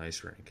saw an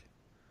ice rink.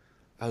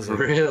 I was like,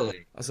 really?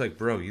 I was like,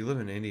 bro, you live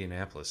in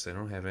Indianapolis. They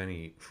don't have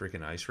any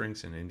freaking ice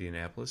rinks in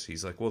Indianapolis.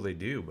 He's like, well, they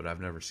do, but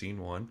I've never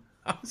seen one.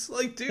 I was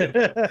like, dude,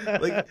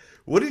 like,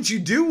 what did you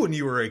do when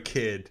you were a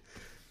kid?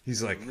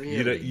 He's like,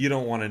 really? You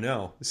don't want to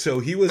know. So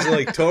he was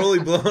like totally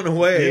blown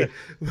away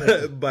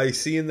by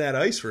seeing that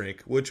ice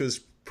rink, which was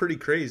pretty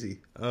crazy.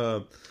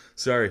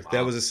 Sorry, wow.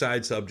 That was a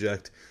side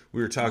subject.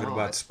 We were talking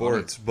about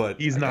sports, funny. But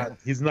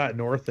he's not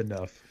north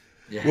enough.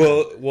 Yeah.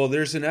 Well,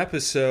 there's an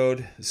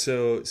episode.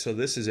 So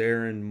this is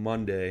airing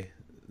Monday.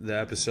 The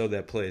episode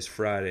that plays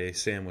Friday,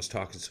 Sam was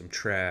talking some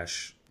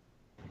trash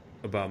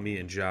about me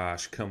and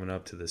Josh coming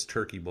up to this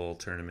Turkey Bowl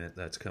tournament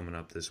that's coming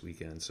up this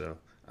weekend. So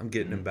I'm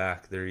getting him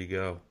back. There you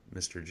go,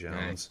 Mr.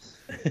 Jones.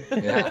 Nice.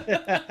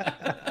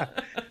 Yeah.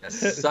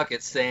 Suck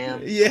it,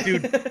 Sam. Yeah,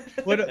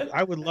 dude.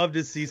 I would love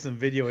to see some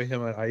video of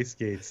him on ice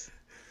skates.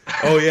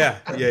 Oh yeah.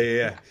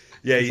 Yeah.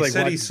 He like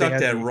said he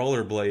sucked at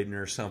rollerblading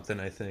or something.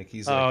 I think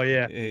he's. Like, oh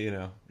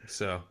yeah.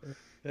 So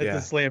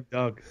that's a slam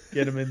dunk.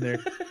 Get him in there.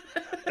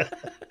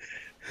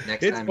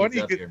 Next time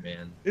he's up here,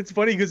 man. It's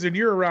funny because when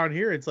you're around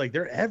here, it's like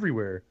they're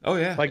everywhere. Oh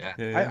yeah. Like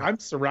yeah. I'm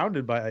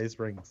surrounded by ice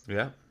rinks.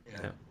 Yeah.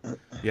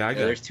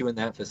 There's 2 in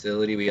that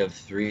facility. We have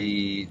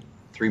three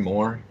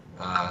more.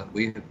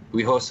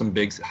 We host some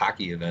big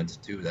hockey events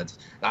too. That's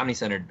the Omni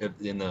Center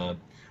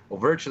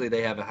virtually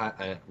they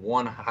have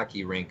one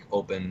hockey rink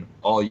open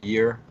all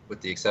year, with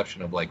the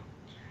exception of like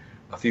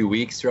a few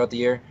weeks throughout the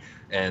year,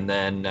 and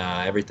then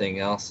everything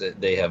else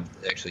they have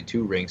actually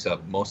 2 rinks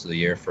up most of the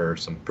year for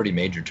some pretty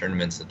major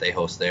tournaments that they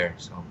host there.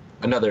 So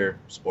another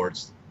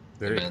sports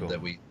event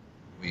that we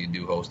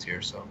do host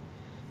here. So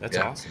that's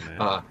awesome,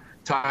 man.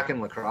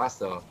 Talking lacrosse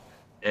though,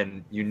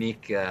 and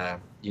unique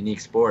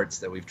sports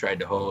that we've tried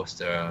to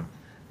host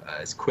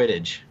is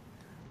Quidditch.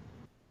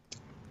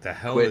 The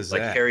hell is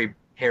that? Like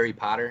Harry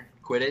Potter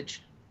Quidditch.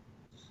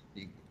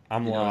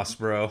 I'm lost,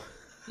 bro.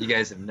 You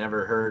guys have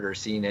never heard or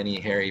seen any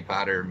Harry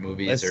Potter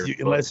movies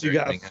unless you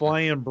got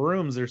flying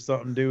brooms or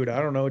something, dude. I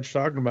don't know what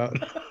you're talking about.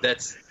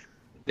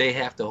 They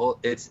have to hold.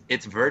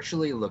 It's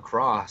virtually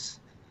lacrosse,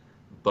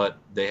 but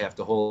they have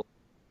to hold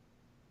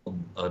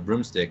a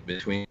broomstick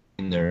between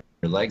their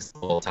legs the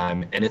whole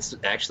time, and it's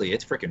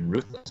freaking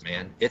ruthless,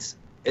 man. It's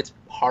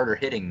harder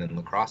hitting than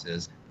lacrosse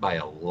is by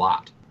a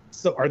lot.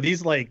 So are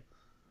these like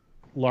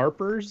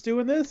LARPers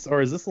doing this,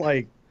 or is this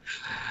like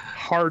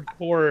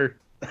hardcore?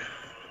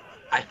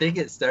 I think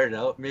it started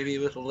out maybe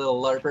with a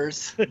little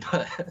LARPers, but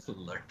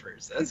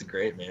LARPers, that's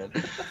great, man.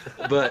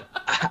 But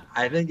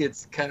I think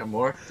it's kind of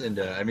morphed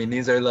into, I mean,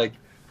 these are like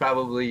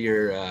probably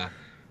your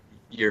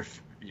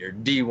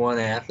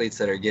D1 athletes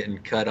that are getting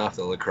cut off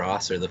the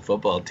lacrosse or the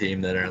football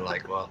team that are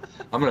like, well,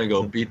 I'm going to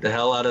go beat the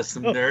hell out of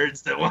some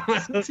nerds that want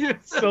to do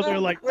so they're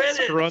like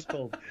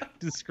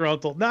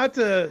disgruntled. Not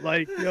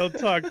to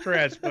talk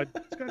trash, but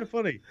it's kind of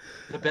funny.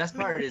 The best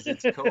part is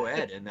it's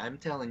co-ed, and I'm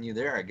telling you,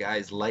 there are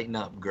guys lighting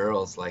up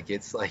girls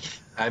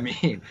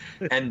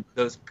and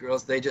those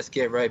girls, they just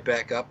get right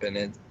back up,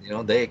 and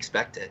they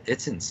expect it.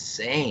 It's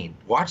insane.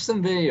 Watch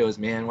some videos,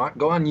 man.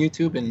 Go on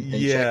YouTube and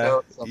check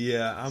out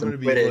I'm going to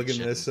be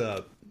looking this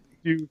up.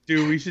 Dude,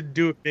 we should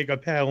make a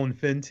paddle and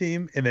fin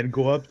team and then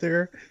go up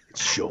there and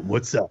show them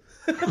what's up.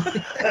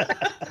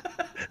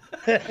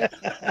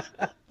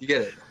 You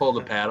gotta hold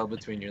a paddle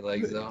between your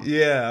legs, though.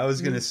 Yeah, I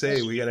was gonna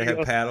say we gotta have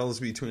paddles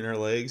between our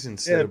legs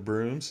instead of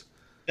brooms.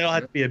 They'll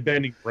have to be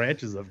bending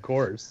branches, of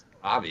course.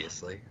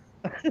 Obviously.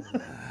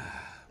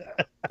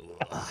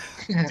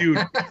 Dude,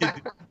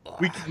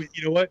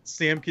 you know what?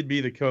 Sam could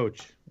be the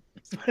coach.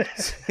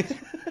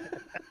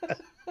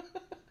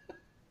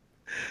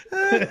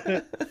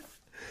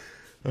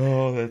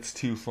 Oh, that's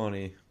too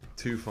funny.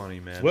 Too funny,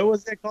 man. What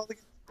was that called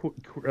again?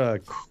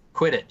 Quidditch.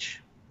 Quidditch.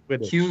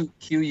 Quidditch.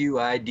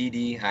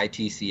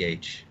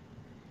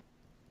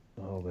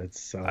 Oh,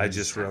 that's. I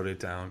just wrote it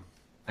down.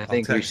 I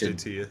think I'll we text should. it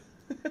to you.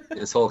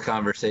 This whole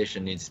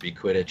conversation needs to be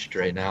Quidditched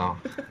right now.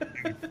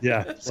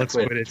 Yeah, let's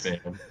quit it. man.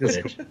 Let's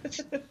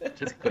Quidditch.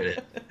 Just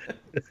quit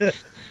it.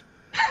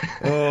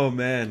 Oh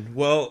man.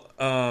 Well,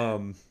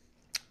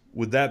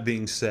 with that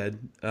being said,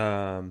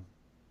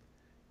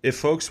 if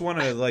folks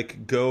want to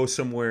like go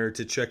somewhere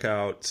to check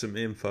out some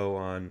info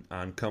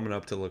on coming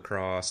up to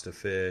LaCrosse to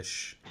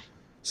fish,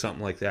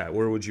 something like that,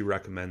 where would you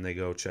recommend they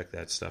go check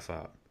that stuff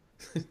out?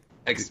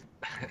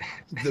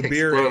 The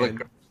beer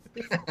end.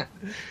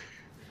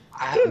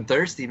 I'm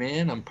thirsty,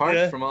 man. I'm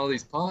parched from all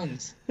these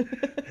ponds.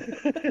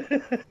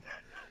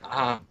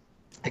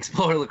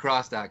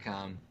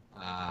 ExploreLacrosse.com.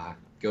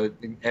 Go.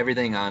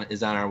 Everything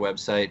is on our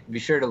website. Be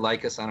sure to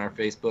like us on our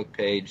Facebook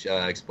page,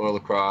 Explore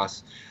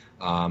Lacrosse,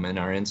 and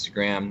our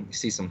Instagram. You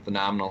see some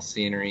phenomenal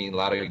scenery, a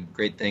lot of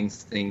great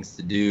things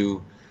to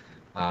do,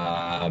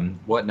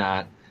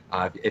 whatnot.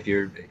 If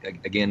you're,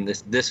 again,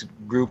 this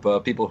group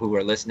of people who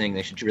are listening,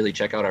 they should really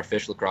check out our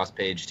Fish Lacrosse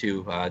page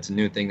too. It's a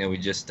new thing that we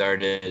just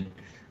started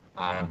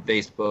on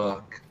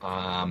Facebook.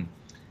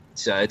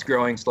 It's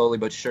growing slowly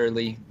but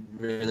surely.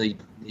 Really,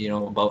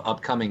 about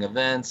upcoming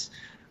events,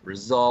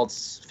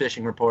 results,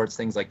 fishing reports,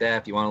 things like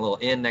that. If you want a little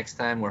in next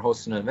time we're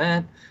hosting an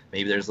event,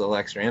 maybe there's a little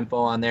extra info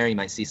on there. You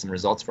might see some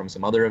results from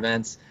some other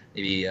events,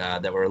 maybe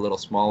that were a little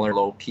smaller,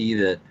 low key,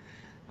 that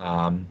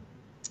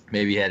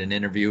maybe had an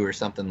interview or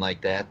something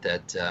like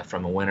that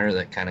from a winner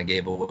that kind of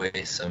gave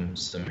away some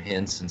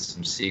hints and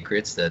some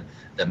secrets that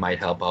might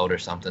help out or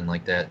something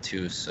like that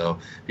too. So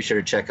be sure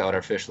to check out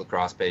our Fish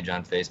Lacrosse page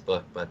on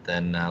Facebook. But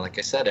then, like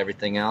I said,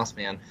 everything else,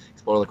 man,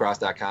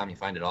 ExploreLacrosse.com, you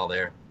find it all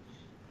there.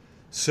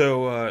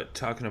 So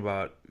talking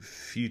about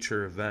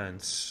future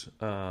events,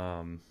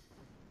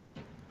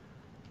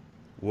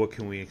 what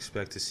can we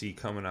expect to see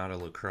coming out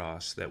of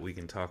LaCrosse that we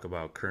can talk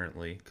about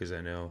currently? Because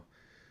I know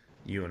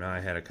you and I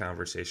had a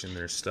conversation.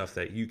 There's stuff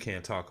that you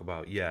can't talk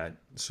about yet.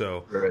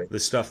 So Right. The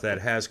stuff that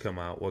has come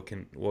out, what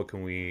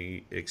can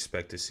we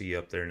expect to see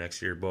up there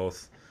next year,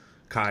 both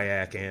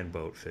kayak and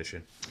boat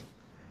fishing?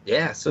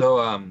 Yeah,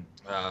 so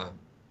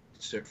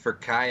for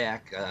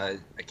kayak, I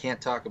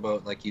can't talk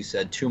about, like you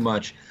said, too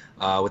much,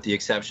 with the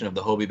exception of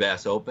the Hobie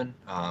Bass Open.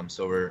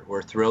 So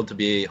we're thrilled to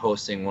be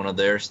hosting one of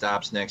their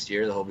stops next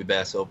year, the Hobie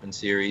Bass Open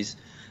Series.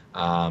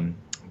 I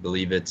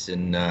believe it's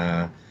in,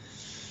 I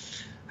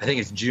think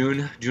it's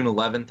June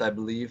 11th, I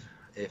believe,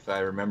 if I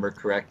remember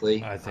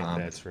correctly. I think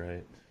that's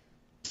right.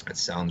 That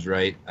sounds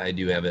right. I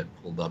do have it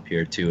pulled up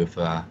here too.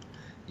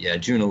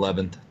 June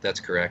 11th, that's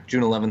correct.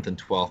 June 11th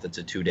and 12th, it's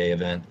a 2-day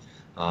event.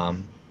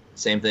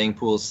 Same thing,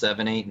 pools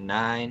 7, 8, and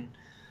 9.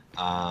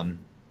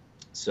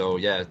 So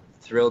yeah,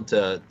 thrilled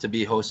to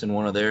be hosting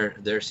one of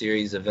their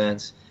series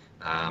events.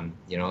 I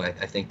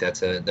think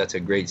that's a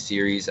great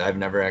series. I've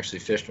never actually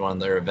fished one of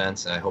their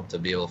events. I hope to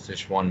be able to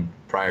fish one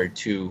prior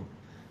to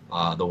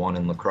the one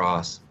in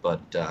LaCrosse,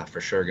 but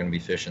for sure going to be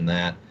fishing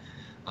that.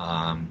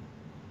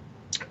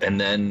 And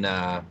then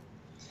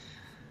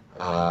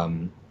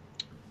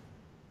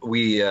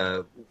we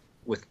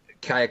with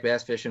kayak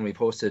bass fishing, we've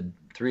hosted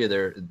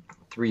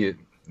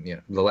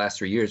the last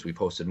 3 years we've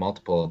hosted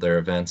multiple of their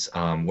events.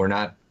 We're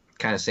not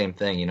kind of same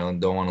thing,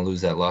 don't want to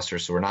lose that luster,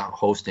 so we're not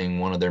hosting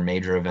one of their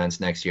major events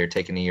next year,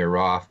 taking a year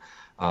off.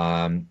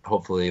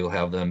 Hopefully we'll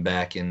have them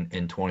back in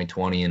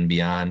 2020 and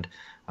beyond,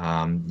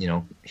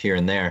 here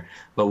and there.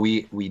 But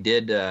we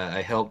did,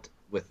 I helped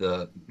with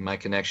my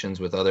connections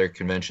with other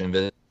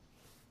convention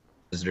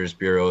visitors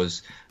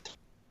bureaus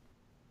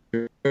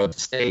throughout the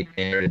state,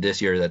 and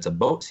this year that's a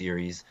boat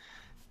series,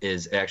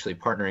 is actually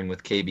partnering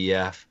with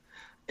KBF,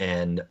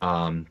 and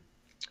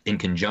in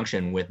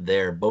conjunction with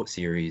their boat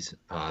series,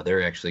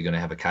 they're actually going to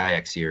have a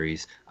kayak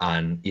series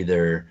on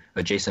either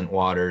adjacent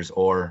waters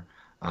or,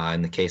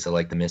 in the case of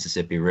like the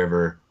Mississippi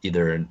River,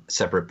 either in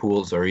separate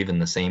pools or even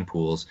the same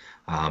pools.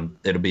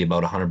 It'll be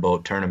about a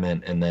 100-boat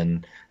tournament, and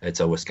then it's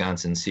a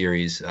Wisconsin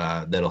series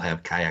that'll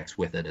have kayaks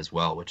with it as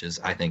well, which is,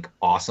 I think,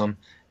 awesome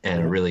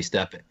and a really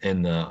step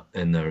in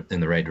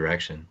the right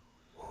direction.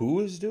 Who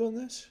is doing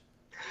this?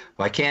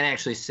 Well, I can't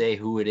actually say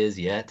who it is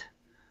yet.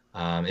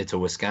 It's a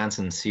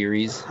Wisconsin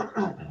series.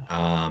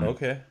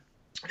 Okay.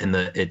 And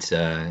it's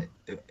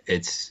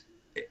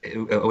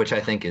which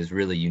I think is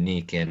really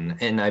unique,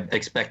 and I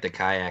expect the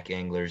kayak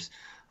anglers.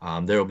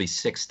 There will be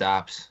 6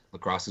 stops.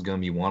 LaCrosse is going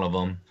to be one of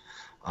them.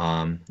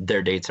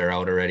 Their dates are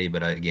out already,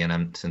 but I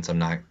don't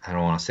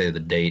want to say the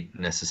date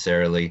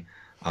necessarily.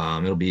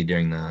 It'll be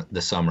during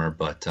the summer,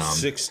 but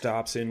 6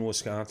 stops in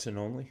Wisconsin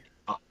only.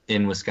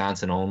 In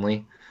Wisconsin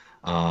only,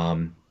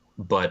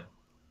 but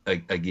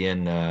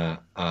again,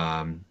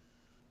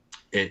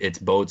 it's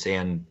boats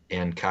and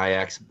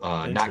kayaks,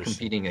 not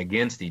competing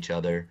against each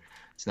other.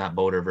 It's not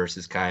boater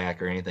versus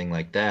kayak or anything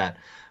like that.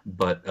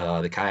 But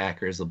the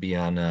kayakers will be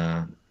on,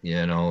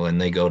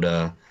 and they go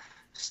to,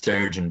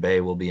 Sturgeon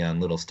Bay will be on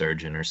Little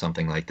Sturgeon or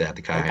something like that.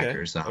 The Okay.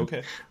 kayakers.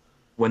 Okay.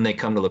 When they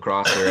come to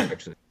LaCrosse, they're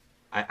actually.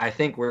 I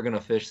think we're gonna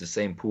fish the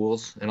same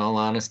pools. In all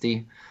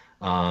honesty,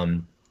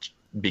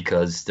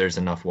 because there's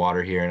enough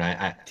water here, and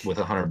I with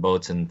 100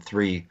 boats and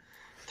three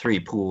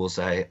pools,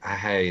 I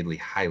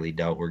highly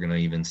doubt we're gonna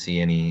even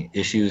see any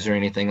issues or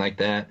anything like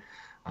that.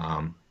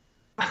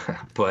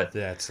 But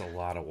That's a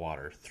lot of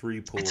water.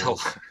 3 pools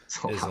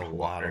it's a is a lot of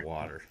lot of water.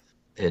 water.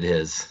 It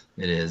is.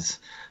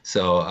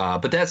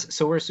 So,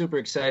 so we're super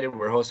excited.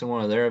 We're hosting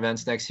one of their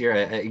events next year.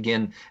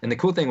 Again, and the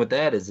cool thing with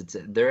that is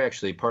they're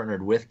actually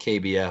partnered with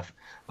KBF,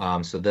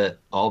 so that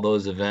all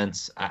those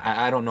events.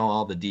 I don't know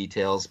all the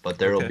details, but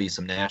there will Okay. be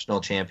some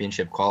national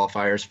championship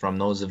qualifiers from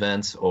those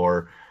events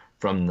or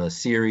from the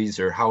series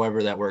or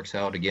however that works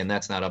out. Again,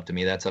 that's not up to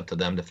me. That's up to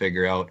them to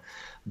figure out.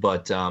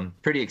 But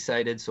pretty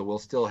excited. So we'll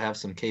still have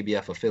some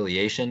KBF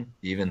affiliation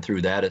even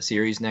through that at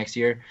series next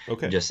year.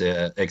 Okay. Just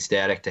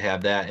ecstatic to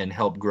have that and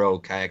help grow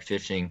kayak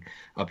fishing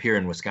up here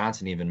in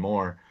Wisconsin even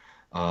more.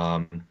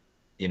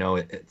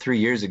 3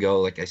 years ago,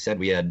 like I said,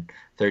 we had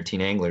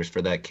 13 anglers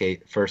for that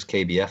first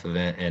KBF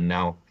event, and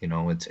now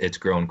it's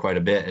grown quite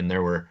a bit. And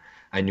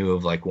I knew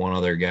of like one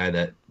other guy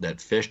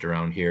that fished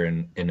around here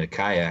in a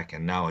kayak,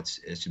 and now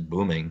it's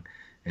booming.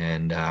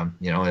 And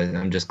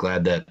I'm just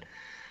glad that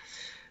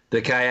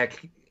the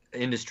kayak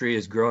industry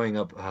is growing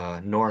up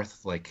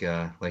north, like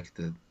the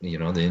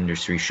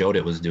industry showed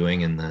it was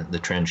doing, and the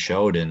trend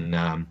showed,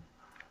 and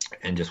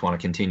just want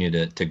to continue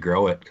to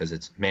grow it because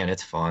it's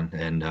fun.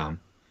 And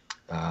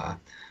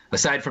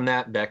aside from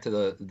that, back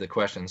to the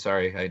question.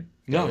 Sorry, I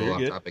got a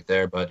little off topic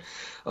there, but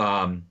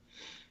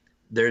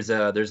there's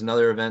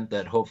another event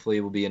that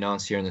hopefully will be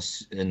announced here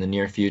in the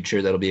near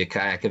future. That'll be a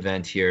kayak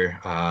event here.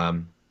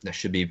 That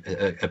should be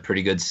a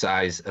pretty good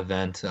size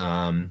event.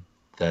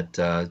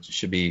 That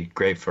should be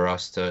great for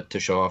us to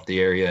show off the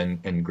area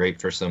and great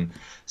for some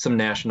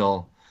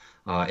national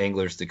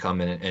anglers to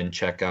come in and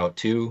check out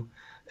too.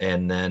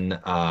 And then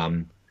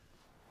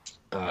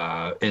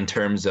in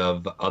terms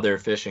of other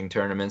fishing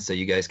tournaments that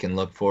you guys can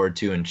look forward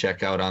to and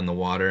check out on the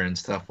water and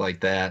stuff like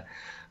that,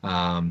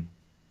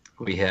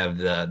 we have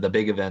the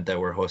big event that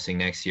we're hosting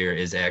next year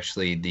is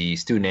actually the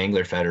Student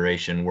Angler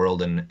Federation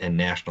World and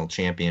National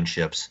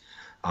Championships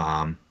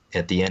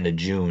at the end of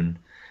June.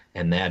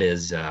 And that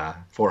is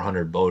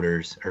 400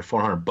 boaters or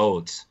 400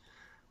 boats.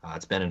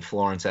 It's been in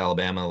Florence,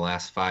 Alabama, the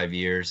last 5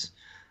 years.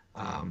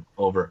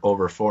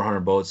 Over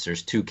 400 boats.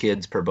 There's 2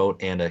 kids per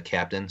boat and a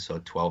captain, so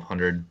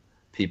 1,200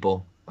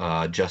 people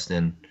just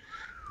in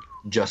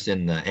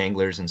the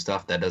anglers and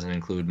stuff. That doesn't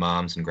include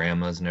moms and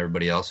grandmas and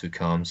everybody else who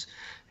comes.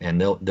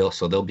 And they'll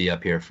be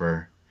up here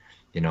for,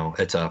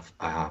 it's a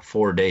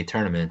 4-day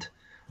tournament.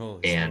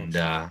 Holy and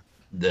smokes.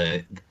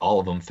 All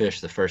of them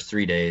fish the first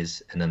 3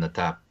 days, and then the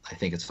top, I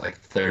think it's like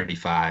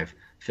 35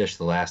 fish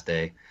the last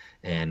day,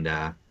 and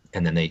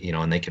then they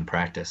and they can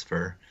practice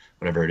for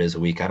whatever it is a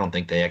week. I don't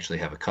think they actually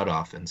have a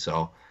cutoff, and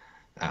so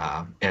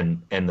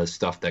and the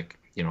stuff that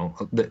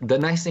the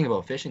nice thing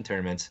about fishing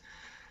tournaments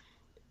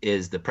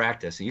is the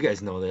practice. You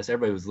guys know this.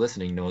 Everybody who's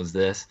listening knows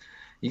this.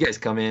 You guys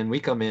come in,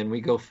 we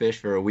go fish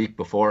for a week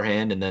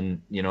beforehand, and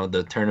then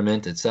the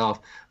tournament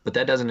itself. But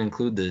that doesn't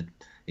include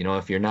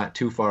if you're not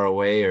too far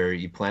away or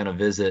you plan a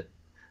visit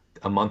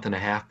a month and a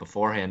half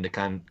beforehand to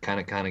kind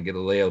of get a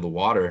lay of the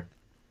water.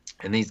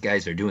 And these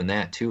guys are doing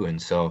that too.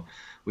 And so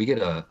we get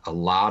a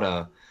lot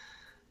of,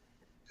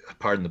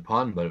 pardon the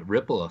pun, but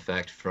ripple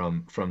effect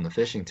from the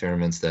fishing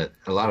tournaments that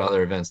a lot of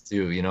other events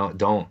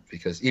don't,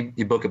 because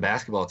you book a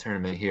basketball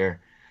tournament here,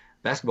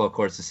 basketball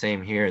court's the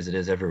same here as it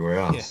is everywhere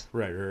else.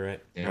 Yeah, right.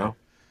 It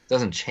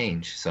doesn't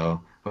change.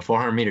 So a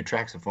 400 meter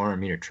track's a 400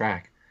 meter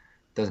track.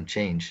 It doesn't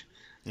change.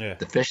 Yeah.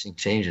 The fishing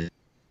changes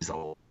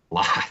a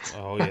lot.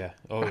 Oh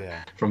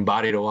yeah. From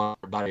body to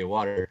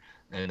water,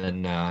 and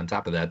then on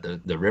top of that,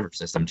 the river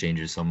system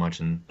changes so much,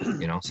 and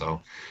so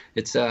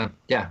it's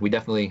we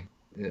definitely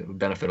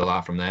benefit a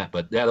lot from that.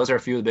 But yeah, those are a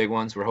few of the big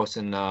ones. We're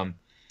hosting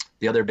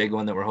the other big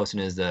one that we're hosting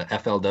is the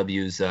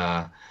FLW's.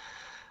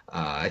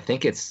 I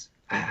think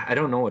I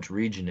don't know which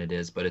region it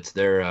is, but it's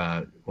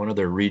their one of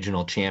their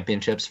regional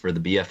championships for the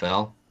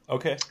BFL.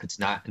 Okay. It's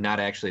not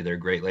actually their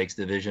Great Lakes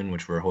division,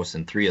 which we're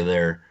hosting 3 of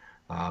their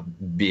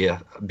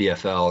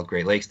BFL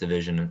Great Lakes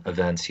division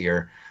events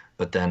here.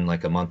 But then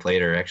like a month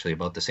later, actually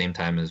about the same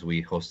time as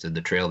we hosted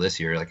the trail this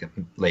year, like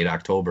late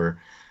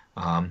October,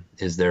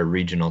 is their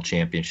regional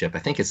championship. I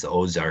think it's the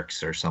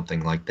Ozarks or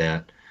something like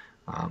that,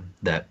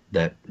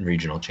 that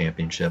regional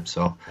championship.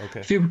 So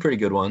a few pretty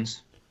good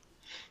ones.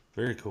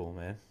 Very cool,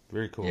 man.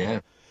 Very cool. Yeah.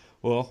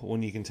 Well,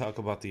 when you can talk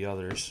about the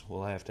others,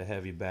 we'll have to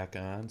have you back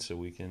on so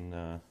we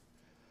can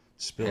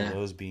spill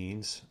those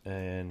beans.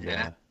 And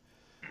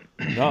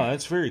no,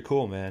 that's very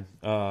cool, man.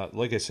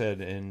 Like I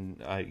said,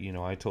 and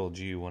I told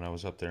you when I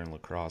was up there in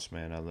LaCrosse,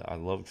 man, I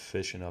loved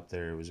fishing up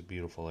there. It was a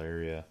beautiful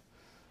area.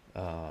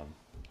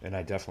 And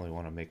I definitely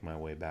want to make my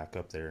way back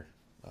up there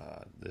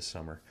this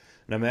summer.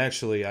 And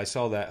I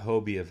saw that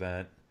Hobie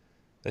event.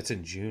 That's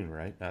in June,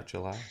 right? Not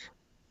July?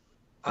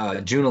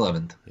 June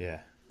 11th.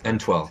 Yeah. And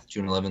 12th.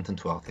 June 11th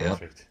and 12th. Yeah.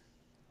 Perfect.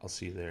 I'll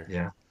see you there.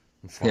 Yeah.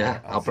 Yeah,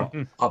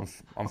 I'm I'll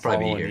probably be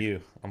following here.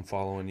 you. I'm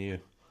following you.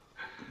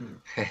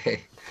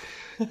 Hey,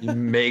 you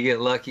may get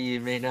lucky, you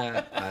may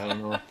not. I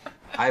don't know.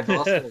 I've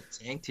also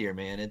tanked here,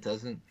 man. It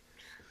doesn't.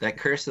 That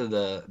curse of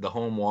the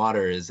home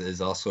water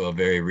is also a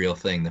very real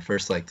thing. The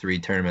first like 3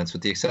 tournaments,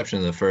 with the exception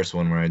of the first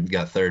one where I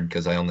got third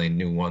because I only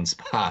knew one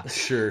spot.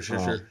 Sure.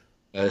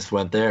 I just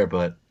went there,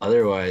 but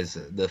otherwise,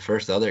 the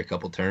first other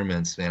couple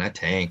tournaments, man, I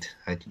tanked.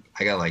 I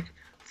got like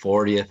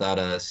 40th out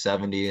of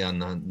 70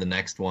 on the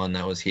next one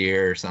that was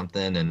here or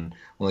something, and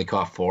only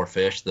caught 4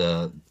 fish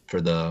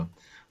for the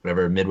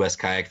whatever Midwest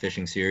Kayak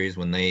Fishing Series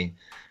when they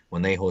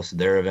hosted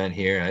their event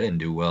here. I didn't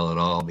do well at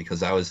all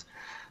because I was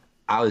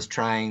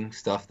trying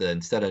stuff that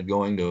instead of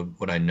going to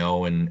what I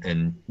know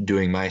and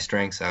doing my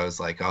strengths, I was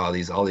like, oh,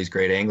 all these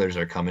great anglers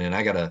are coming in.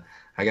 I gotta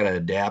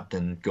adapt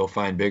and go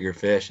find bigger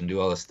fish and do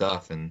all this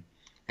stuff, and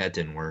that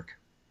didn't work.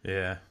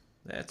 Yeah,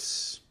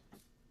 that's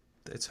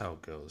how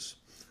it goes.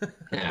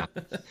 Yeah.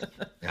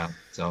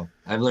 So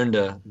I've learned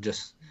to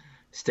just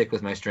stick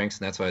with my strengths,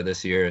 and that's why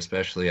this year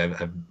especially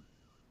I've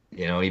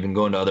even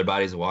going to other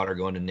bodies of water,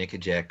 going to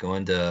Nickajack,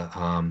 going to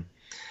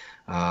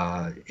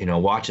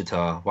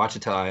Wachita.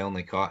 Wachita, I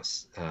only caught.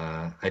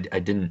 I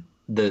didn't.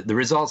 The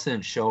results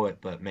didn't show it,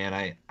 but man,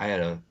 I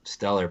had a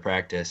stellar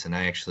practice, and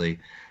I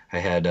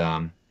had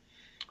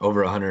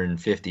over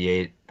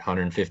 158,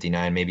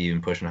 159, maybe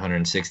even pushing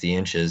 160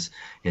 inches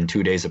in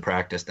 2 days of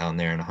practice down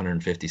there, and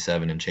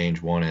 157 and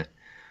change won it.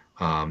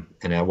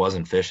 And I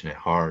wasn't fishing it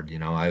hard.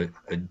 I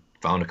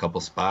found a couple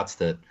spots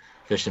that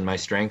fishing my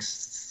strengths,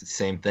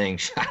 same thing.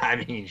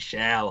 I mean,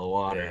 shallow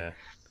water,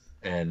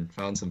 and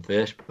found some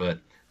fish, but.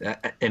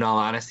 In all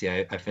honesty,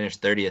 I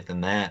finished 30th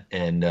in that,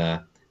 and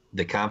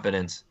the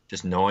confidence,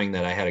 just knowing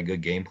that I had a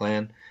good game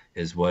plan,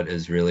 is what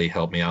has really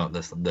helped me out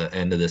the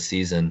end of the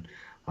season,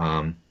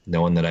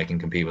 knowing that I can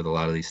compete with a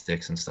lot of these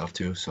sticks and stuff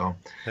too. So,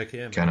 heck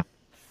yeah, kind of,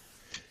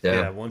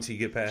 yeah. Once you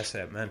get past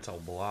that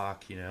mental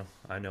block,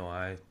 I know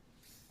I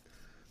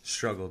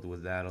struggled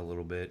with that a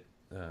little bit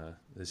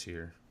this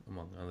year,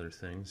 among other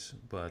things,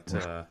 but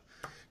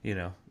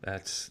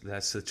that's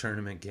the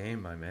tournament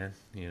game, my man.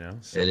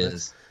 So it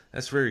is.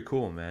 That's very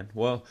cool, man.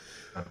 Well,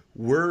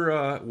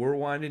 we're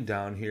winding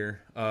down here.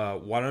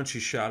 Why don't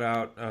you shout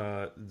out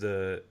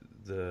the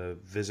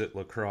Visit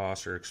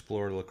LaCrosse or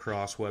Explore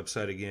LaCrosse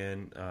website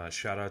again?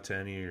 Shout out to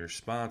any of your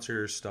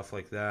sponsors, stuff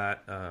like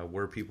that.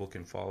 Where people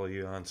can follow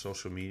you on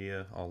social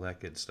media, all that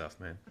good stuff,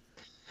 man.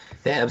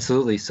 Yeah,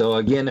 absolutely. So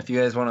again, if you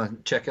guys want to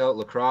check out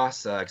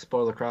LaCrosse,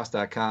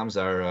 explorelacrosse.com is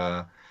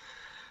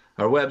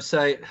our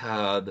website,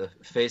 the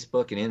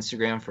Facebook and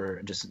Instagram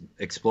for just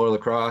Explore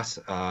LaCrosse,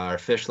 our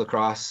Fish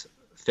LaCrosse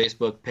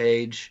Facebook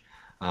page,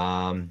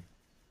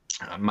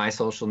 my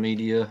social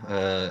media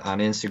on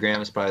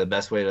Instagram is probably the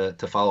best way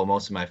to follow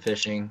most of my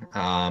fishing,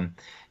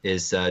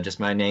 is just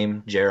my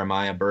name,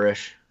 Jeremiah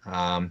Burish,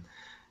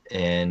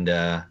 and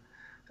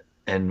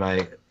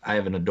I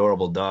have an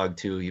adorable dog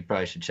too. You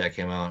probably should check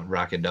him out.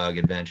 Rocket Dog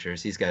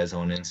Adventures. He's got his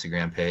own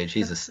Instagram page.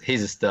 He's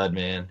a stud,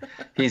 man.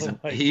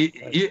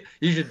 You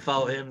should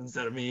follow him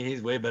instead of me.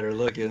 He's way better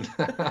looking.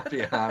 I'll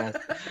be honest.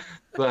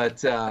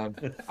 But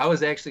I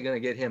was actually gonna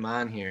get him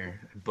on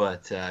here,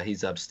 but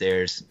he's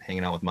upstairs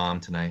hanging out with Mom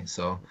tonight.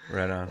 So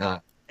right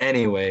on.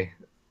 Anyway,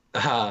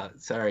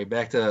 sorry.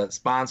 Back to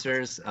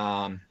sponsors.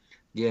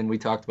 Again, we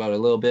talked about it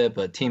a little bit,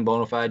 but Team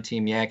Bonafide,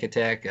 Team Yak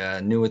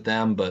Attack, new with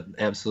them, but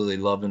absolutely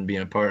loving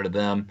being a part of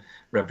them,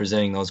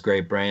 representing those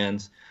great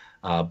brands.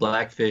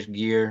 Blackfish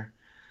Gear,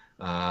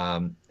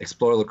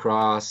 Explore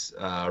LaCrosse,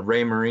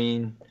 Ray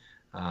Marine,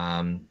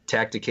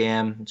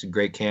 Tacticam. It's a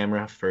great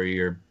camera for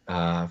your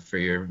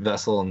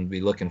vessel, and be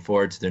looking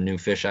forward to their new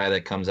fisheye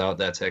that comes out.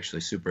 That's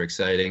actually super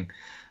exciting.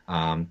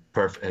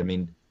 Perfect. I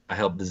mean, I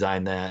helped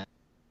design that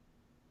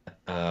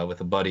with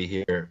a buddy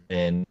here,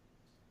 and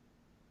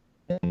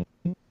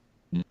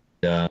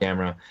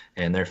camera,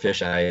 and their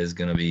fisheye is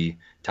going to be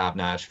top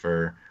notch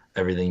for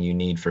everything you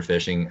need for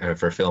fishing,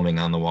 for filming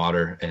on the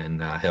water,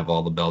 and have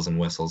all the bells and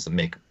whistles that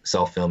make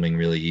self-filming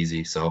really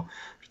easy. So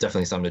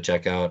definitely something to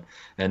check out.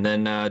 And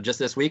then just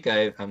this week,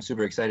 I'm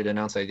super excited to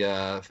announce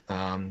I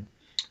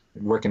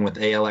working with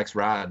ALX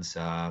rods,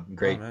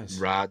 great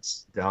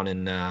rods down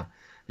in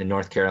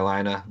North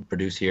Carolina,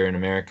 produced here in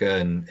America,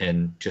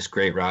 and just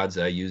great rods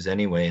I use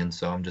anyway. And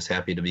so I'm just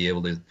happy to be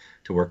able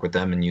to work with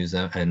them and use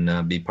them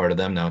and be part of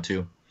them now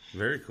too.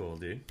 Very cool,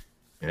 dude.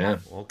 Yeah.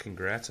 Well,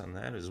 congrats on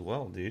that as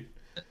well, dude.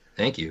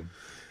 Thank you.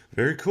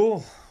 Very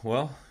cool.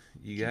 Well,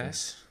 you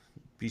guys,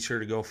 be sure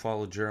to go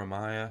follow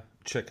Jeremiah.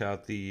 Check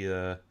out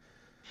the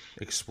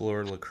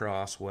Explore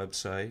LaCrosse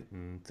website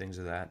and things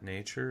of that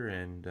nature.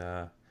 And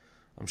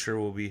I'm sure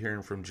we'll be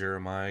hearing from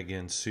Jeremiah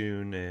again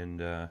soon.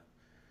 And,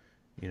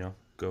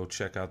 go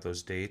check out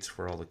those dates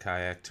for all the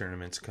kayak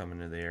tournaments coming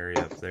to the area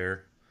up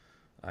there.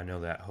 I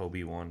know that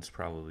Hobie one's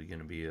probably going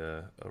to be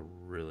a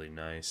really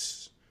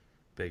nice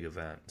big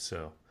event.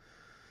 So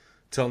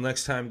till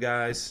next time,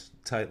 guys,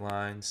 tight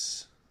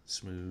lines,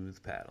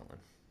 smooth paddling.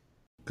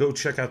 Go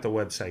check out the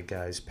website,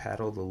 guys.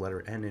 Paddle, the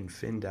letter N in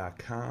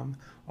fin.com.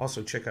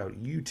 Also check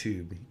out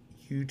YouTube,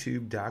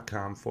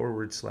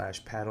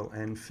 youtube.com/paddle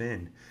and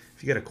fin.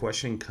 If you got a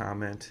question,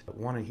 comment,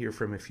 want to hear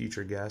from a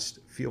future guest,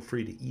 feel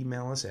free to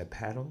email us at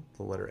paddle,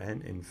 the letter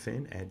N, and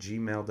fin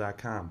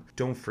 @gmail.com.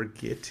 Don't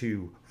forget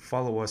to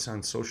follow us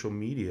on social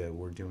media.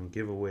 We're doing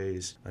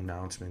giveaways,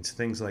 announcements,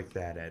 things like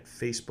that at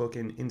Facebook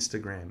and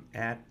Instagram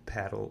at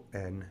paddle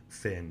and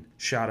fin.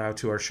 Shout out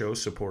to our show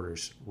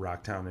supporters,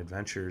 Rocktown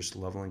Adventures,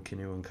 Loveland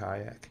Canoe and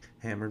Kayak,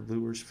 Hammered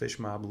Lures, Fish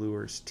Mob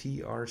Lures,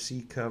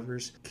 TRC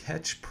Covers,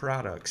 Catch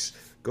Products.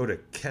 Go to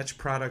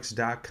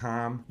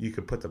catchproducts.com. You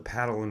could put the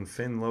paddle and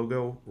fin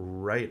logo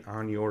right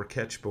on your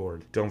catch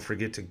board. Don't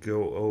forget to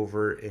go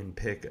over and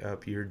pick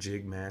up your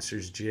Jig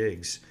Masters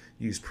jigs.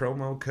 Use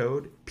promo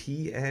code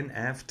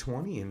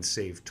PNF20 and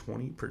save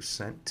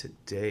 20%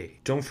 today.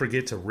 Don't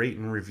forget to rate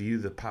and review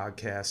the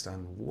podcast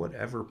on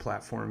whatever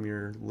platform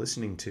you're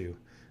listening to.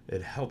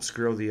 It helps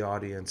grow the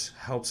audience,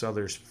 helps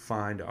others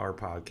find our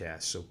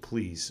podcast. So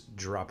please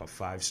drop a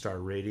 5-star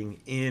rating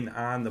in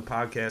on the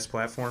podcast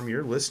platform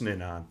you're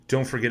listening on.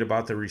 Don't forget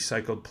about the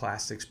recycled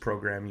plastics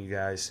program, you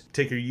guys.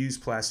 Take your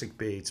used plastic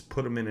baits,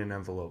 put them in an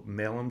envelope,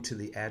 mail them to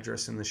the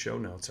address in the show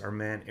notes. Our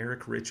man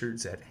Eric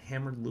Richards at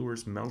Hammered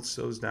Lures melts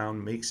those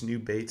down, makes new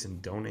baits,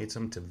 and donates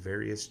them to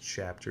various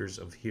chapters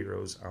of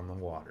Heroes on the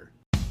Water.